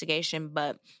the investigation,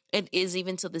 but it is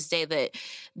even to this day that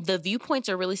the viewpoints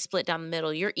are really split down the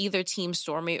middle. You're either Team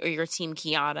Stormy or you're Team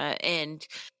Kiana. And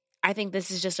I think this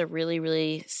is just a really,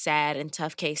 really sad and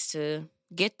tough case to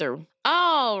get through.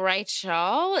 All right,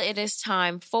 y'all. It is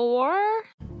time for...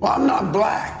 Well, I'm not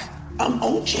black. I'm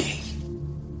OJ.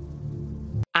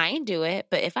 I ain't do it,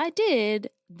 but if I did,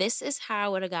 this is how I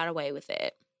would have got away with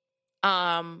it.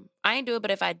 I ain't do it, but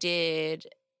if I did,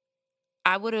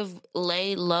 I would have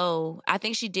laid low. I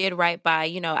think she did right by,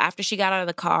 after she got out of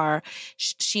the car,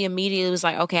 she immediately was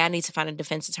like, okay, I need to find a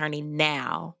defense attorney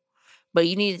now. But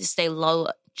you needed to stay low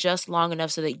just long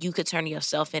enough so that you could turn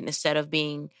yourself in instead of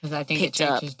being picked up. Because I think it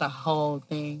changes the whole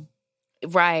thing.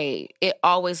 Right. It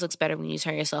always looks better when you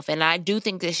turn yourself in. And I do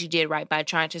think that she did right by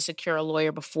trying to secure a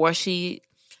lawyer before she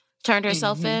turned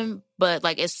herself in. But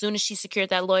like as soon as she secured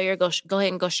that lawyer, go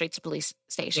ahead and go straight to police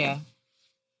station. Yeah.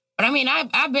 But I mean,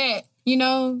 I bet, you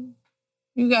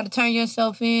got to turn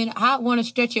yourself in. I want to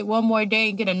stretch it one more day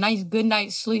and get a nice good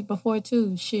night's sleep before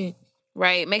too. Shit.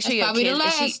 Right. Make sure That's probably the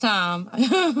last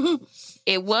time.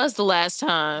 It was the last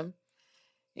time.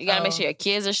 You got to make sure your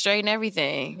kids are straight and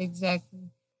everything. Exactly.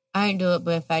 I ain't do it,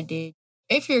 but if I did.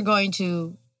 If you're going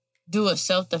to do a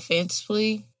self-defense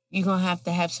plea, you're going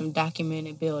to have some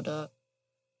documented build up.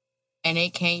 And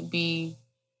it can't be,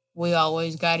 we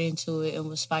always got into it and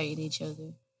was fighting each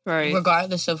other. Right.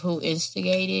 Regardless of who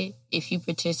instigated, if you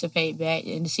participate back.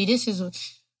 And see,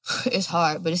 it's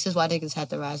hard, but this is why niggas have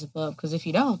to rise above. Because if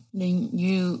you don't, then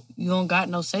you don't got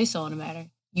no say-so on the matter.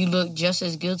 You look just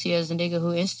as guilty as the nigga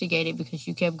who instigated because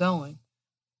you kept going.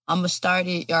 I'm going to start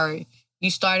it, or you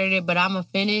started it, but I'm going to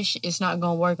finish. It's not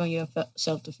going to work on your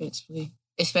self-defense plea.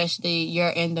 Especially you're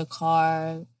in the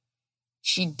car.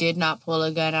 She did not pull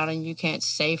a gun out, and you can't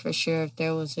say for sure if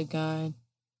there was a gun.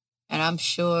 And I'm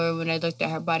sure when they looked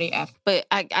at her body after. But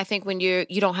I think when you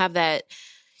don't have that,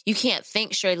 you can't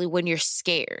think straightly when you're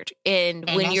scared. And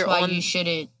when that's you're why you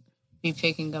shouldn't be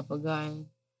picking up a gun.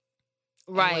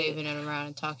 Right. Waving it around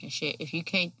and talking shit. If you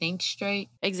can't think straight.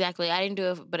 Exactly. I didn't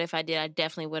do it, but if I did, I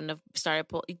definitely wouldn't have started.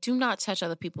 Do not touch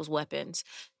other people's weapons.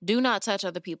 Do not touch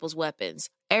other people's weapons.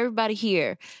 everybody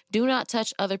here, do not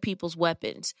touch other people's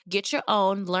weapons. Get your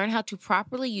own, learn how to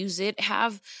properly use it,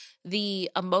 have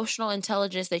the emotional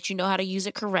intelligence that you know how to use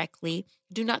it correctly.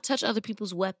 Do not touch other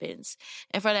people's weapons.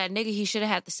 And for that nigga, he should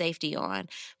have had the safety on.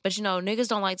 But niggas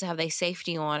don't like to have their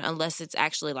safety on unless it's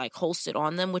actually like holstered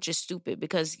on them, which is stupid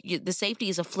because the safety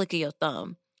is a flick of your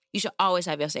thumb. You should always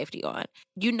have your safety on.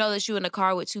 You know that you're in a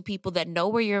car with two people that know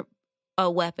where your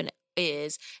weapon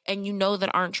is and you know that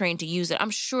aren't trained to use it.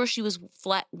 I'm sure she was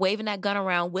flat waving that gun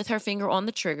around with her finger on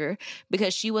the trigger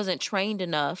because she wasn't trained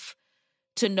enough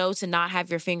to know to not have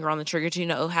your finger on the trigger,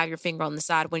 to have your finger on the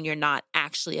side when you're not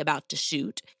actually about to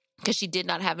shoot. Because she did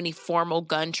not have any formal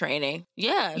gun training.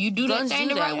 Yeah. You do that thing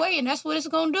the right way and that's what it's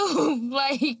going to do.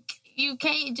 Like, you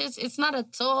can't it's not a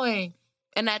toy.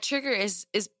 And that trigger is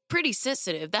pretty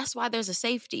sensitive. That's why there's a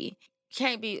safety.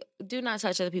 Do not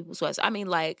touch other people's weapons. I mean,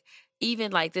 like,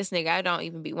 even like this nigga, I don't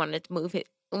even be wanting to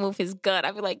move his gun.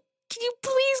 I'd be like, can you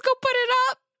please go put it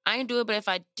up? I ain't do it, but if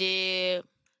I did,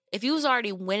 if he was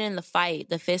already winning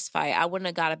the fist fight, I wouldn't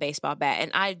have got a baseball bat.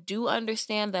 And I do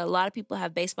understand that a lot of people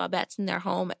have baseball bats in their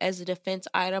home as a defense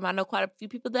item. I know quite a few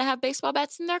people that have baseball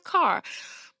bats in their car.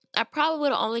 I probably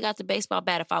would have only got the baseball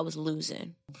bat if I was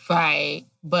losing. Right.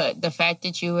 But the fact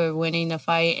that you were winning the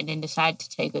fight and then decide to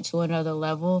take it to another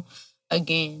level,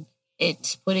 again,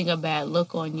 it's putting a bad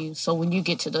look on you. So when you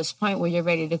get to this point where you're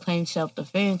ready to claim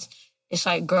self-defense, it's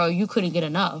like, girl, you couldn't get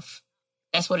enough.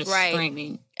 That's what it's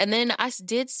screaming. And then I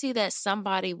did see that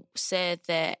somebody said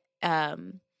that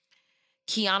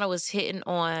Kiana was hitting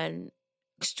on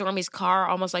Stormy's car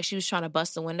almost like she was trying to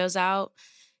bust the windows out.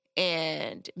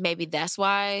 And maybe that's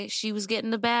why she was getting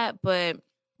the bat, but...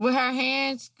 With her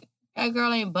hands, that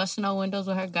girl ain't busting no windows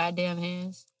with her goddamn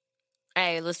hands.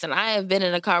 Hey, listen, I have been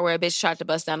in a car where a bitch tried to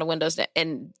bust down the windows,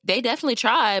 and they definitely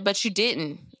tried, but you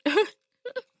didn't.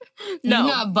 No, you're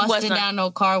not busting down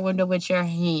no car window with your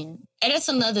hand. And that's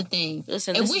another thing.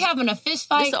 Listen, if we having a fist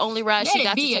fight, this the only ride she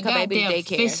got to take her baby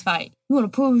to daycare. Fist fight. You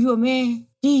want to prove you a man?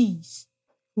 Please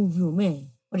prove you a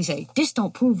man. What do you say? This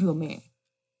don't prove you a man.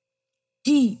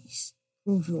 Jeez,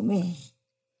 prove you a man.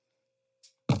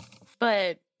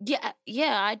 But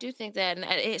yeah, I do think that. And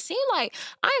it seemed like,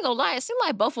 I ain't gonna lie, it seemed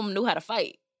like both of them knew how to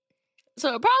fight.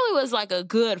 So it probably was like a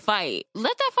good fight.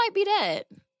 Let that fight be that.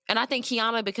 And I think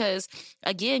Kiana, because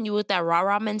again, you with that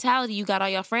rah-rah mentality, you got all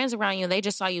your friends around you and they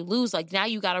just saw you lose. Like now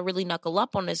you got to really knuckle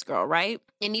up on this girl, right?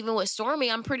 And even with Stormy,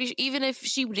 I'm pretty sure, even if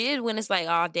she did win, it's like,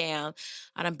 oh, damn,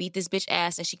 I done beat this bitch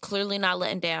ass and she clearly not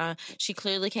letting down. She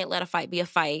clearly can't let a fight be a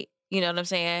fight. You know what I'm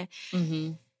saying?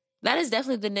 Mm-hmm. That is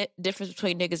definitely the difference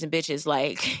between niggas and bitches.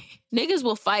 Like, niggas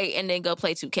will fight and then go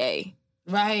play 2K.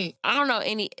 Right. I don't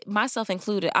know myself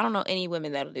included, I don't know any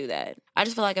women that'll do that. I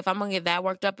just feel like if I'm going to get that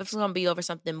worked up, it's going to be over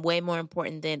something way more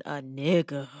important than a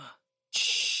nigga.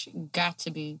 Got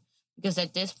to be. Because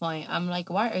at this point, I'm like,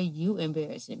 why are you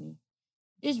embarrassing me?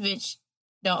 This bitch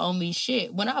don't owe me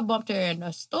shit. When I bumped her in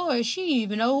the store, she didn't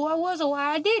even know who I was or why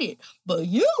I did it. But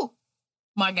you,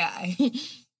 my guy...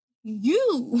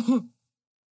 You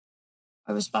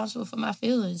are responsible for my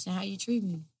feelings and how you treat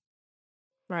me.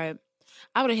 Right.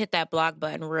 I would have hit that block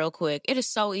button real quick. It is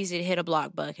so easy to hit a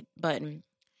block button.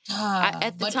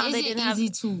 At the time, they didn't have easy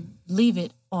to leave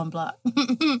it on block.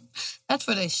 That's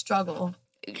where they struggle.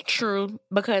 True,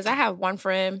 because I have one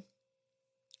friend.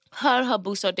 Her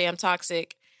boo so damn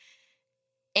toxic,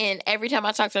 and every time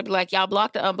I talk to her, I'd be like, "Y'all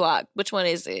blocked or unblocked? Which one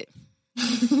is it?"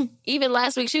 Even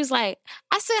last week, she was like,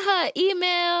 I sent her an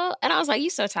email, and I was like, you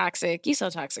so toxic,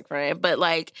 friend. But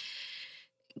like,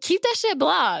 keep that shit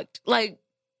blocked. Like,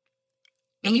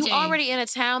 you already in a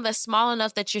town that's small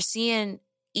enough that you're seeing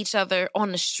each other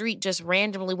on the street just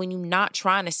randomly when you're not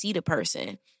trying to see the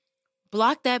person.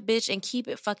 Block that bitch and keep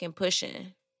it fucking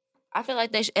pushing. I feel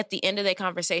like at the end of their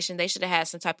conversation, they should have had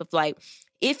some type of like,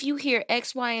 if you hear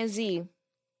X, Y, and Z,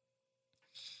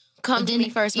 come to me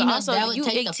first. But also, you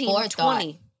 18,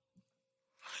 20.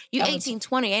 You 18,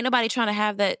 20. Ain't nobody trying to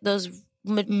have those.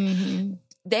 Mm-hmm.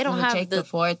 They don't have the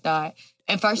forethought.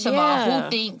 And first of all, who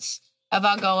thinks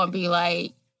about going to be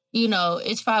like,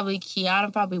 it's probably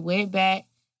Kiana probably went back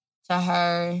to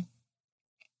her.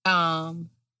 Kiana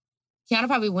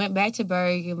probably went back to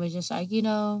Berg and was just like,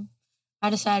 I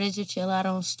decided to chill out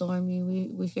on Stormy.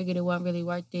 We figured it wasn't really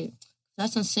worth it. I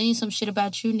done seen some shit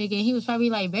about you, nigga. And he was probably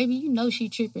like, baby, she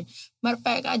tripping. Matter of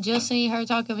fact, I just seen her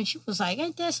talking and she was like,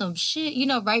 ain't that some shit?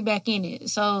 Right back in it.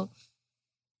 So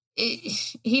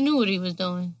he knew what he was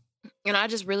doing. And I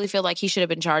just really feel like he should have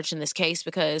been charged in this case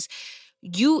because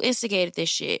you instigated this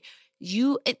shit.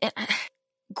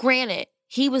 Granted,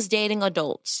 he was dating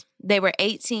adults. They were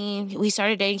 18. We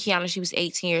started dating Kiana. She was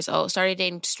 18 years old. Started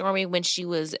dating Stormy when she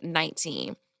was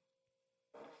 19.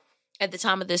 At the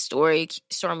time of this story,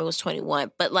 Stormy was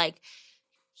 21, but like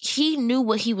he knew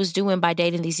what he was doing by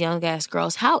dating these young ass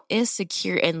girls. How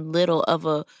insecure and little of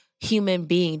a human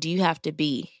being do you have to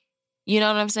be? You know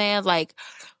what I'm saying? Like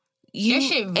there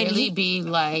should really be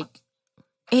like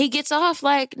he gets off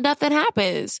like nothing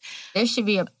happens. There should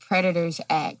be a Predators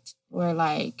Act where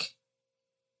like,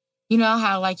 you know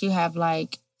how like you have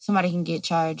like somebody can get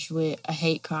charged with a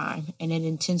hate crime and it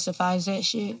intensifies that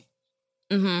shit.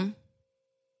 Mm-hmm.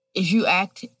 If you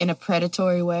act in a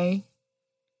predatory way,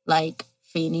 like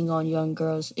fiending on young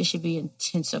girls, it should be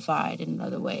intensified in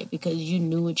another way because you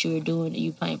knew what you were doing and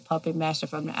you playing puppet master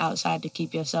from the outside to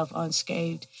keep yourself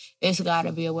unscathed. It's got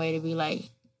to be a way to be like,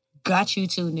 got you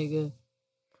too, nigga.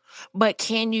 But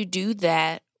can you do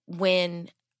that when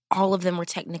all of them were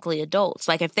technically adults?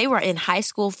 Like if they were in high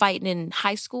school fighting in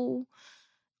high school,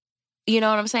 you know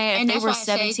what I'm saying? If they were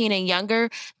 17 and younger,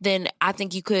 then I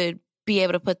think you could be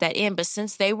able to put that in. But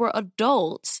since they were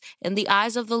adults, in the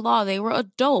eyes of the law, they were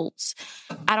adults.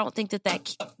 I don't think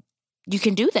that you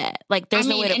can do that. Like there's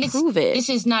no way to prove it. This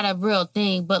is not a real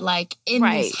thing, but like in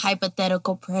this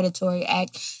hypothetical predatory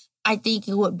act, I think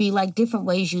it would be like different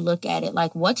ways you look at it.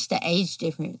 Like what's the age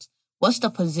difference? What's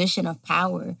the position of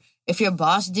power? If your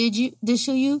boss did this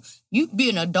to you, you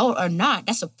be an adult or not,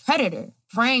 that's a predator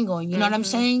preying on you. You know what I'm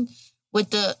saying?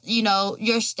 With the, you know,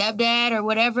 your stepdad or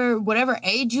whatever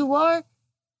age you are,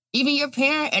 even your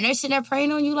parent, and they're sitting there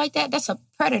preying on you like that, that's a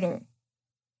predator.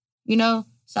 You know?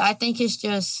 So I think it's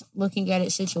just looking at it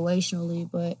situationally,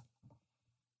 but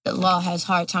the law has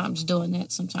hard times doing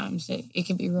that sometimes. It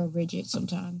can be real rigid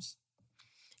sometimes.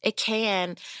 It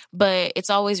can, but it's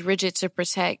always rigid to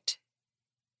protect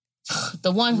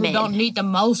the ones who don't need the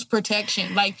most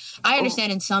protection. Like, I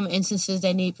understand in some instances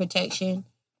they need protection.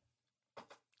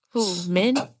 Who,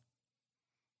 men?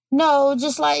 No,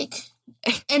 just like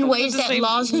in ways that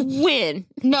laws... When?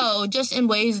 No, just in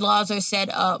ways laws are set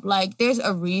up. Like, there's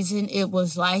a reason it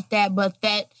was like that, but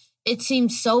that it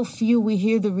seems so few we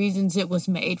hear the reasons it was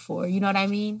made for. You know what I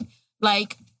mean?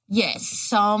 Like, yes,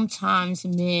 sometimes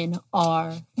men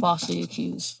are falsely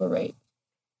accused for rape.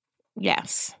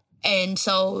 Yes. And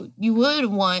so you would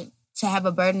want to have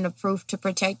a burden of proof to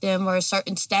protect them or a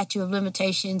certain statute of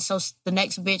limitations so the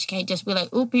next bitch can't just be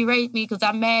like, oop, he raped me because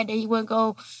I'm mad that he wouldn't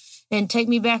go and take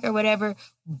me back or whatever.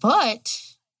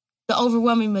 But the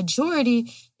overwhelming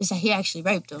majority is that he actually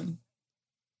raped them.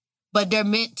 But they're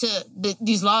meant to,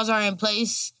 these laws are in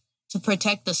place to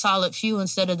protect the solid few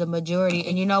instead of the majority.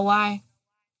 And you know why?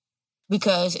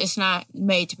 Because it's not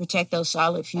made to protect those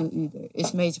solid few either.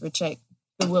 It's made to protect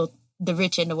the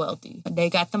rich and the wealthy. They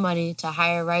got the money to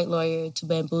hire a right lawyer to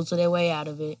bamboozle their way out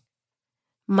of it.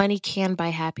 Money can buy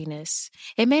happiness.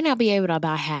 It may not be able to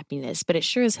buy happiness, but it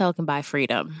sure as hell can buy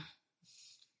freedom.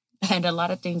 And a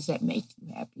lot of things that make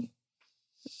you happy.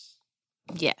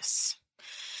 Yes.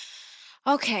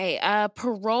 Okay,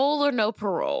 parole or no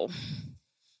parole?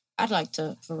 I'd like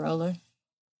to parole her.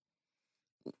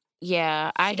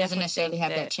 Yeah, she doesn't necessarily have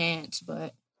that chance,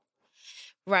 but...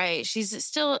 Right.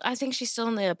 I think she's still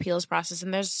in the appeals process,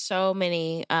 and there's so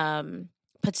many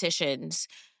petitions,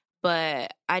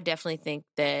 but I definitely think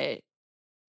that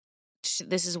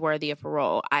this is worthy of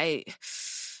parole. I'm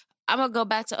going to go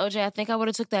back to OJ. I think I would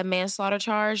have took that manslaughter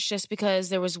charge just because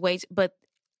there was but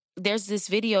there's this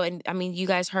video, and I mean, you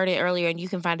guys heard it earlier, and you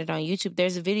can find it on YouTube.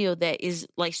 There's a video that is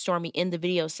like Stormy in the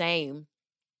video saying,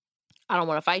 I don't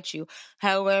want to fight you.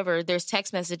 However, there's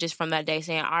text messages from that day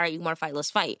saying, all right, you want to fight, let's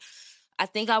fight. I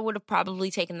think I would have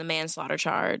probably taken the manslaughter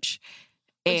charge.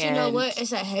 But you know what?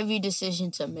 It's a heavy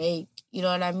decision to make. You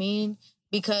know what I mean?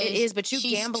 Because it is, but you're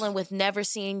gambling with never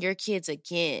seeing your kids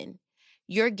again.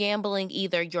 You're gambling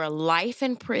either your life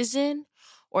in prison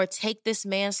or take this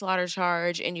manslaughter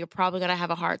charge, and you're probably going to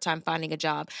have a hard time finding a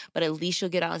job, but at least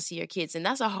you'll get out and see your kids. And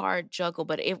that's a hard juggle.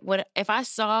 But if I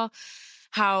saw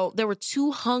how there were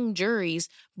 2 hung juries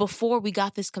before we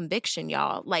got this conviction,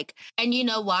 y'all. Like, and you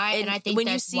know why? And I think when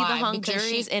that's you see why, the hung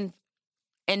juries and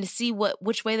see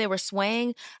which way they were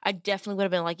swaying, I definitely would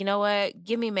have been like, you know what?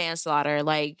 Give me manslaughter.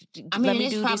 Like, let me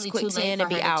do this quick 10 and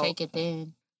be out. Take it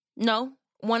then. No,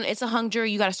 it's a hung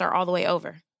jury. You got to start all the way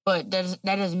over. But that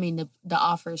doesn't mean the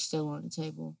offer is still on the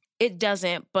table. It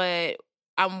doesn't. But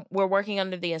we're working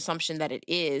under the assumption that it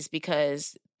is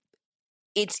because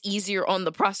it's easier on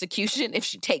the prosecution if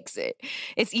she takes it.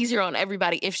 It's easier on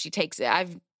everybody if she takes it.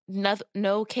 I've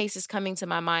no cases coming to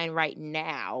my mind right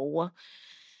now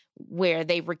where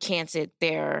they recanted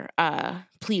their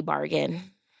plea bargain.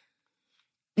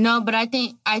 No, but I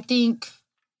think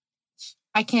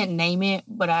I can't name it,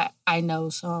 but I know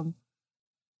some.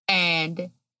 And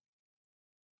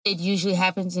it usually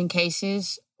happens in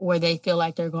cases where they feel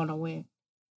like they're going to win.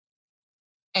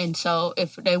 And so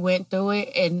if they went through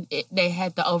it and they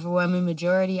had the overwhelming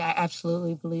majority, I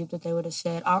absolutely believe that they would have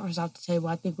said, offers off the table,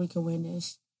 I think we can win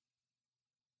this.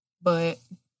 But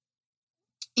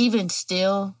even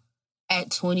still,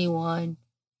 at 21,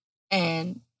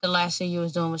 and the last thing you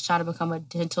was doing was trying to become a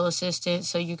dental assistant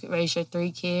so you could raise your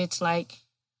 3 kids, like,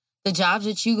 the jobs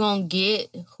that you gonna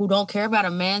get who don't care about a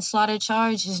manslaughter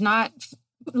charge is not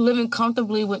living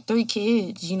comfortably with 3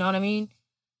 kids, you know what I mean?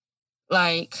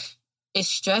 Like, it's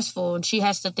stressful, and she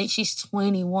has to think she's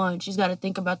 21. She's got to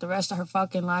think about the rest of her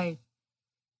fucking life.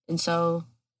 And so,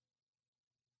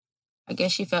 I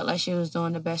guess she felt like she was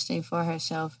doing the best thing for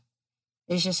herself.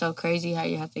 It's just so crazy how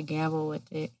you have to gamble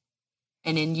with it.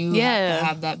 And then you have to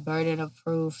have that burden of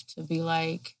proof to be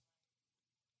like...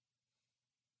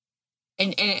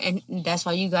 And that's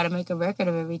why you got to make a record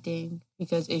of everything.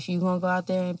 Because if you going to go out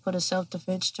there and put a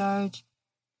self-defense charge,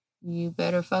 you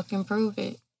better fucking prove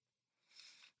it.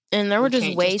 And there were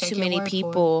just way too many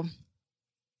people.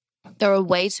 There were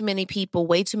way too many people,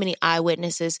 way too many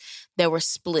eyewitnesses that were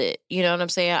split. You know what I'm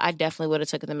saying? I definitely would have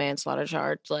taken the manslaughter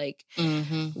charge. Like,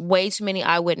 way too many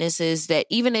eyewitnesses that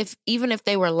even if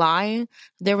they were lying,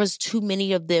 there was too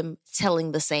many of them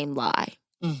telling the same lie.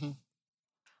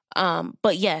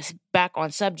 But yes, back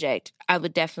on subject, I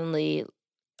would definitely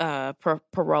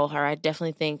parole her. I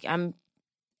definitely think I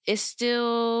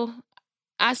still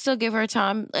give her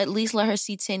time. At least let her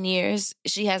see 10 years.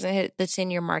 She hasn't hit the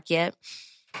 10-year mark yet,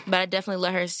 but I definitely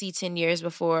let her see 10 years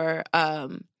before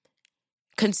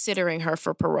considering her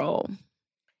for parole.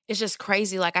 It's just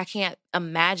crazy. Like, I can't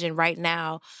imagine right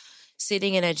now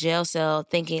sitting in a jail cell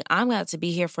thinking I'm going to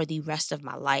be here for the rest of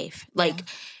my life. Like,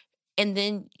 and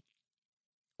then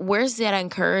where's that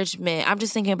encouragement? I'm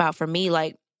just thinking about for me,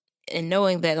 like, and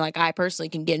knowing that, like, I personally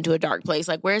can get into a dark place.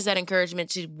 Like, where's that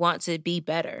encouragement to want to be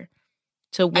better?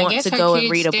 To want to go and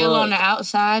read a book. Still on the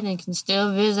outside and can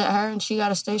still visit her, and she got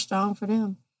to stay strong for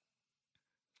them.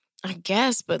 I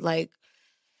guess, but like,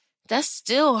 that's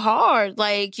still hard.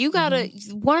 Like, you gotta,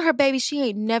 one of her babies, she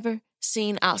ain't never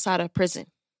seen outside of prison.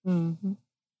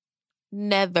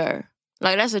 Never.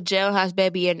 Like, that's a jailhouse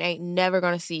baby and ain't never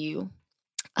gonna see you.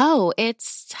 Oh,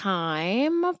 it's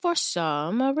time for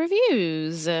some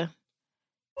reviews.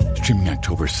 Streaming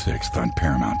October 6th on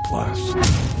Paramount Plus.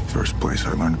 First place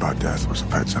I learned about death was a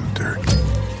pet cemetery.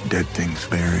 Dead things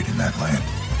buried in that land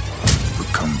would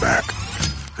come back.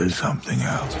 There's something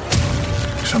else.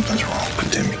 Something's wrong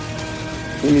with Timmy.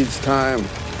 He needs time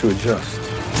to adjust.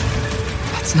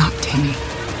 That's not Timmy.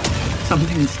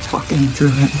 Something's fucking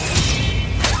through him.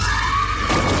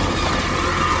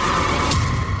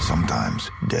 Sometimes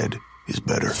dead is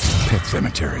better. Pet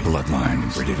Cemetery,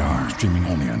 Bloodlines, rated R. Streaming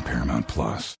only on Paramount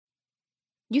Plus.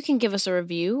 You can give us a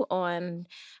review on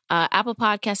Apple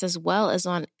Podcasts as well as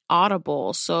on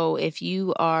Audible. So if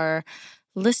you are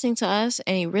listening to us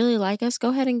and you really like us, go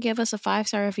ahead and give us a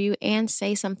 5-star review and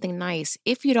say something nice.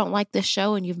 If you don't like this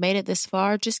show and you've made it this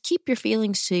far, just keep your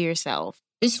feelings to yourself.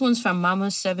 This one's from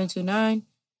Mama729.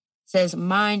 Says,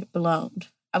 mind blown.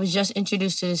 I was just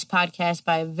introduced to this podcast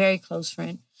by a very close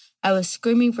friend. I was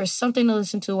screaming for something to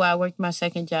listen to while I worked my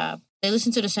second job. They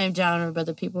listened to the same genre, but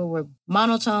the people were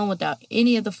monotone without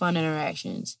any of the fun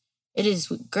interactions. It is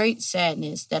with great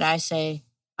sadness that I say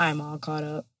I'm all caught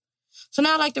up. So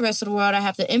now, like the rest of the world, I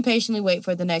have to impatiently wait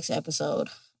for the next episode.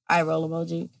 Eye roll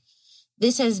emoji.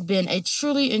 This has been a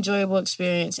truly enjoyable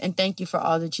experience, and thank you for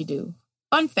all that you do.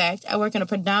 Fun fact, I work in a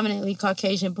predominantly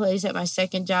Caucasian place at my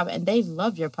second job, and they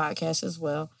love your podcast as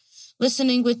well.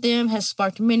 Listening with them has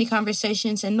sparked many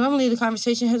conversations, and normally the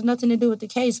conversation has nothing to do with the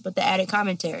case, but the added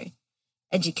commentary.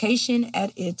 Education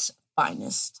at its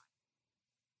finest.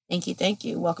 Thank you, thank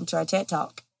you. Welcome to our TED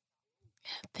Talk.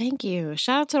 Thank you.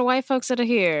 Shout out to the white folks that are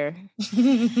here.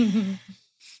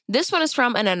 This one is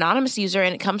from an anonymous user,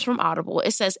 and it comes from Audible.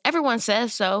 It says, everyone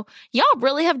says so. Y'all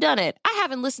really have done it. I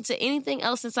haven't listened to anything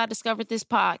else since I discovered this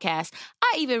podcast.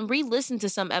 I even re-listened to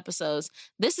some episodes.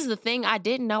 This is the thing I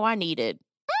didn't know I needed.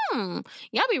 Y'all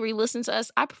be re-listening to us.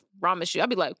 I promise you. I'll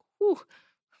be like, whew.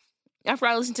 After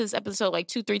I listen to this episode like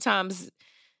 2-3 times,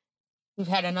 you've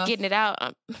had enough. Getting it out.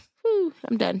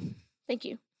 I'm done. Thank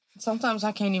you. Sometimes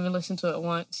I can't even listen to it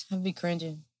once. I'd be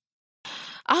cringing.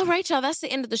 All right, y'all. That's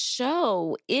the end of the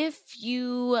show. If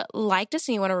you liked us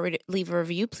and you want to leave a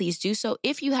review, please do so.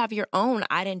 If you have your own,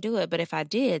 I didn't do it, but if I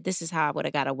did, this is how I would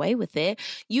have got away with it.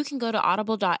 You can go to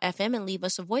audible.fm and leave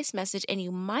us a voice message, and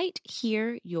you might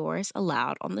hear yours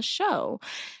aloud on the show.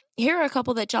 Here are a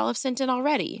couple that y'all have sent in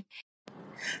already.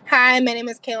 Hi, my name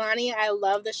is Kaylani. I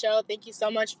love the show. Thank you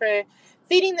so much for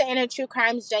feeding the inner true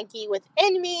crimes junkie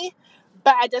within me.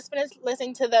 But I just finished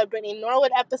listening to the Brittany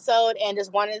Norwood episode and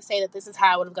just wanted to say that this is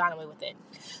how I would have gone away with it.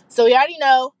 So we already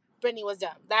know Brittany was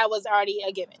dumb. That was already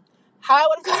a given. How I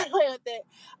would have gone away with it,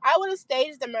 I would have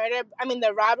staged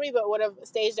the robbery, but would have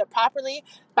staged it properly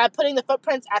by putting the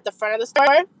footprints at the front of the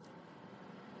store.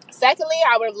 Secondly,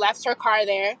 I would have left her car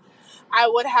there. I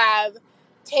would have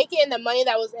taken the money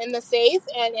that was in the safe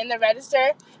and in the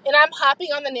register, and I'm hopping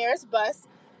on the nearest bus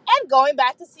and going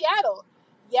back to Seattle.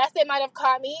 Yes, they might have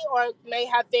caught me or may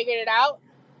have figured it out.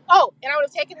 Oh, and I would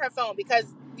have taken her phone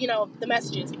because, the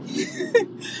messages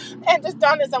and just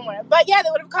thrown it somewhere. But yeah, they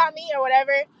would have caught me or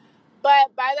whatever.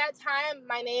 But by that time,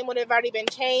 my name would have already been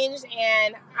changed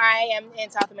and I am in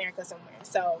South America somewhere.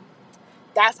 So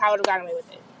that's how I would have gotten away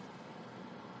with it.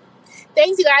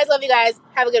 Thanks, you guys. Love you guys.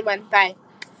 Have a good one. Bye.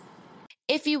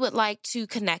 If you would like to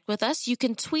connect with us, you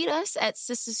can tweet us at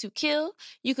Sisters Who Kill.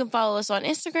 You can follow us on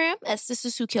Instagram at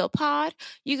Sisters Who Kill Pod.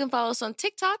 You can follow us on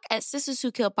TikTok at Sisters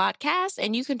Who Kill Podcast.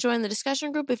 And you can join the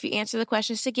discussion group if you answer the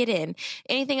questions to get in.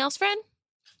 Anything else, friend?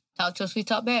 Talk to us, we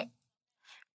talk back.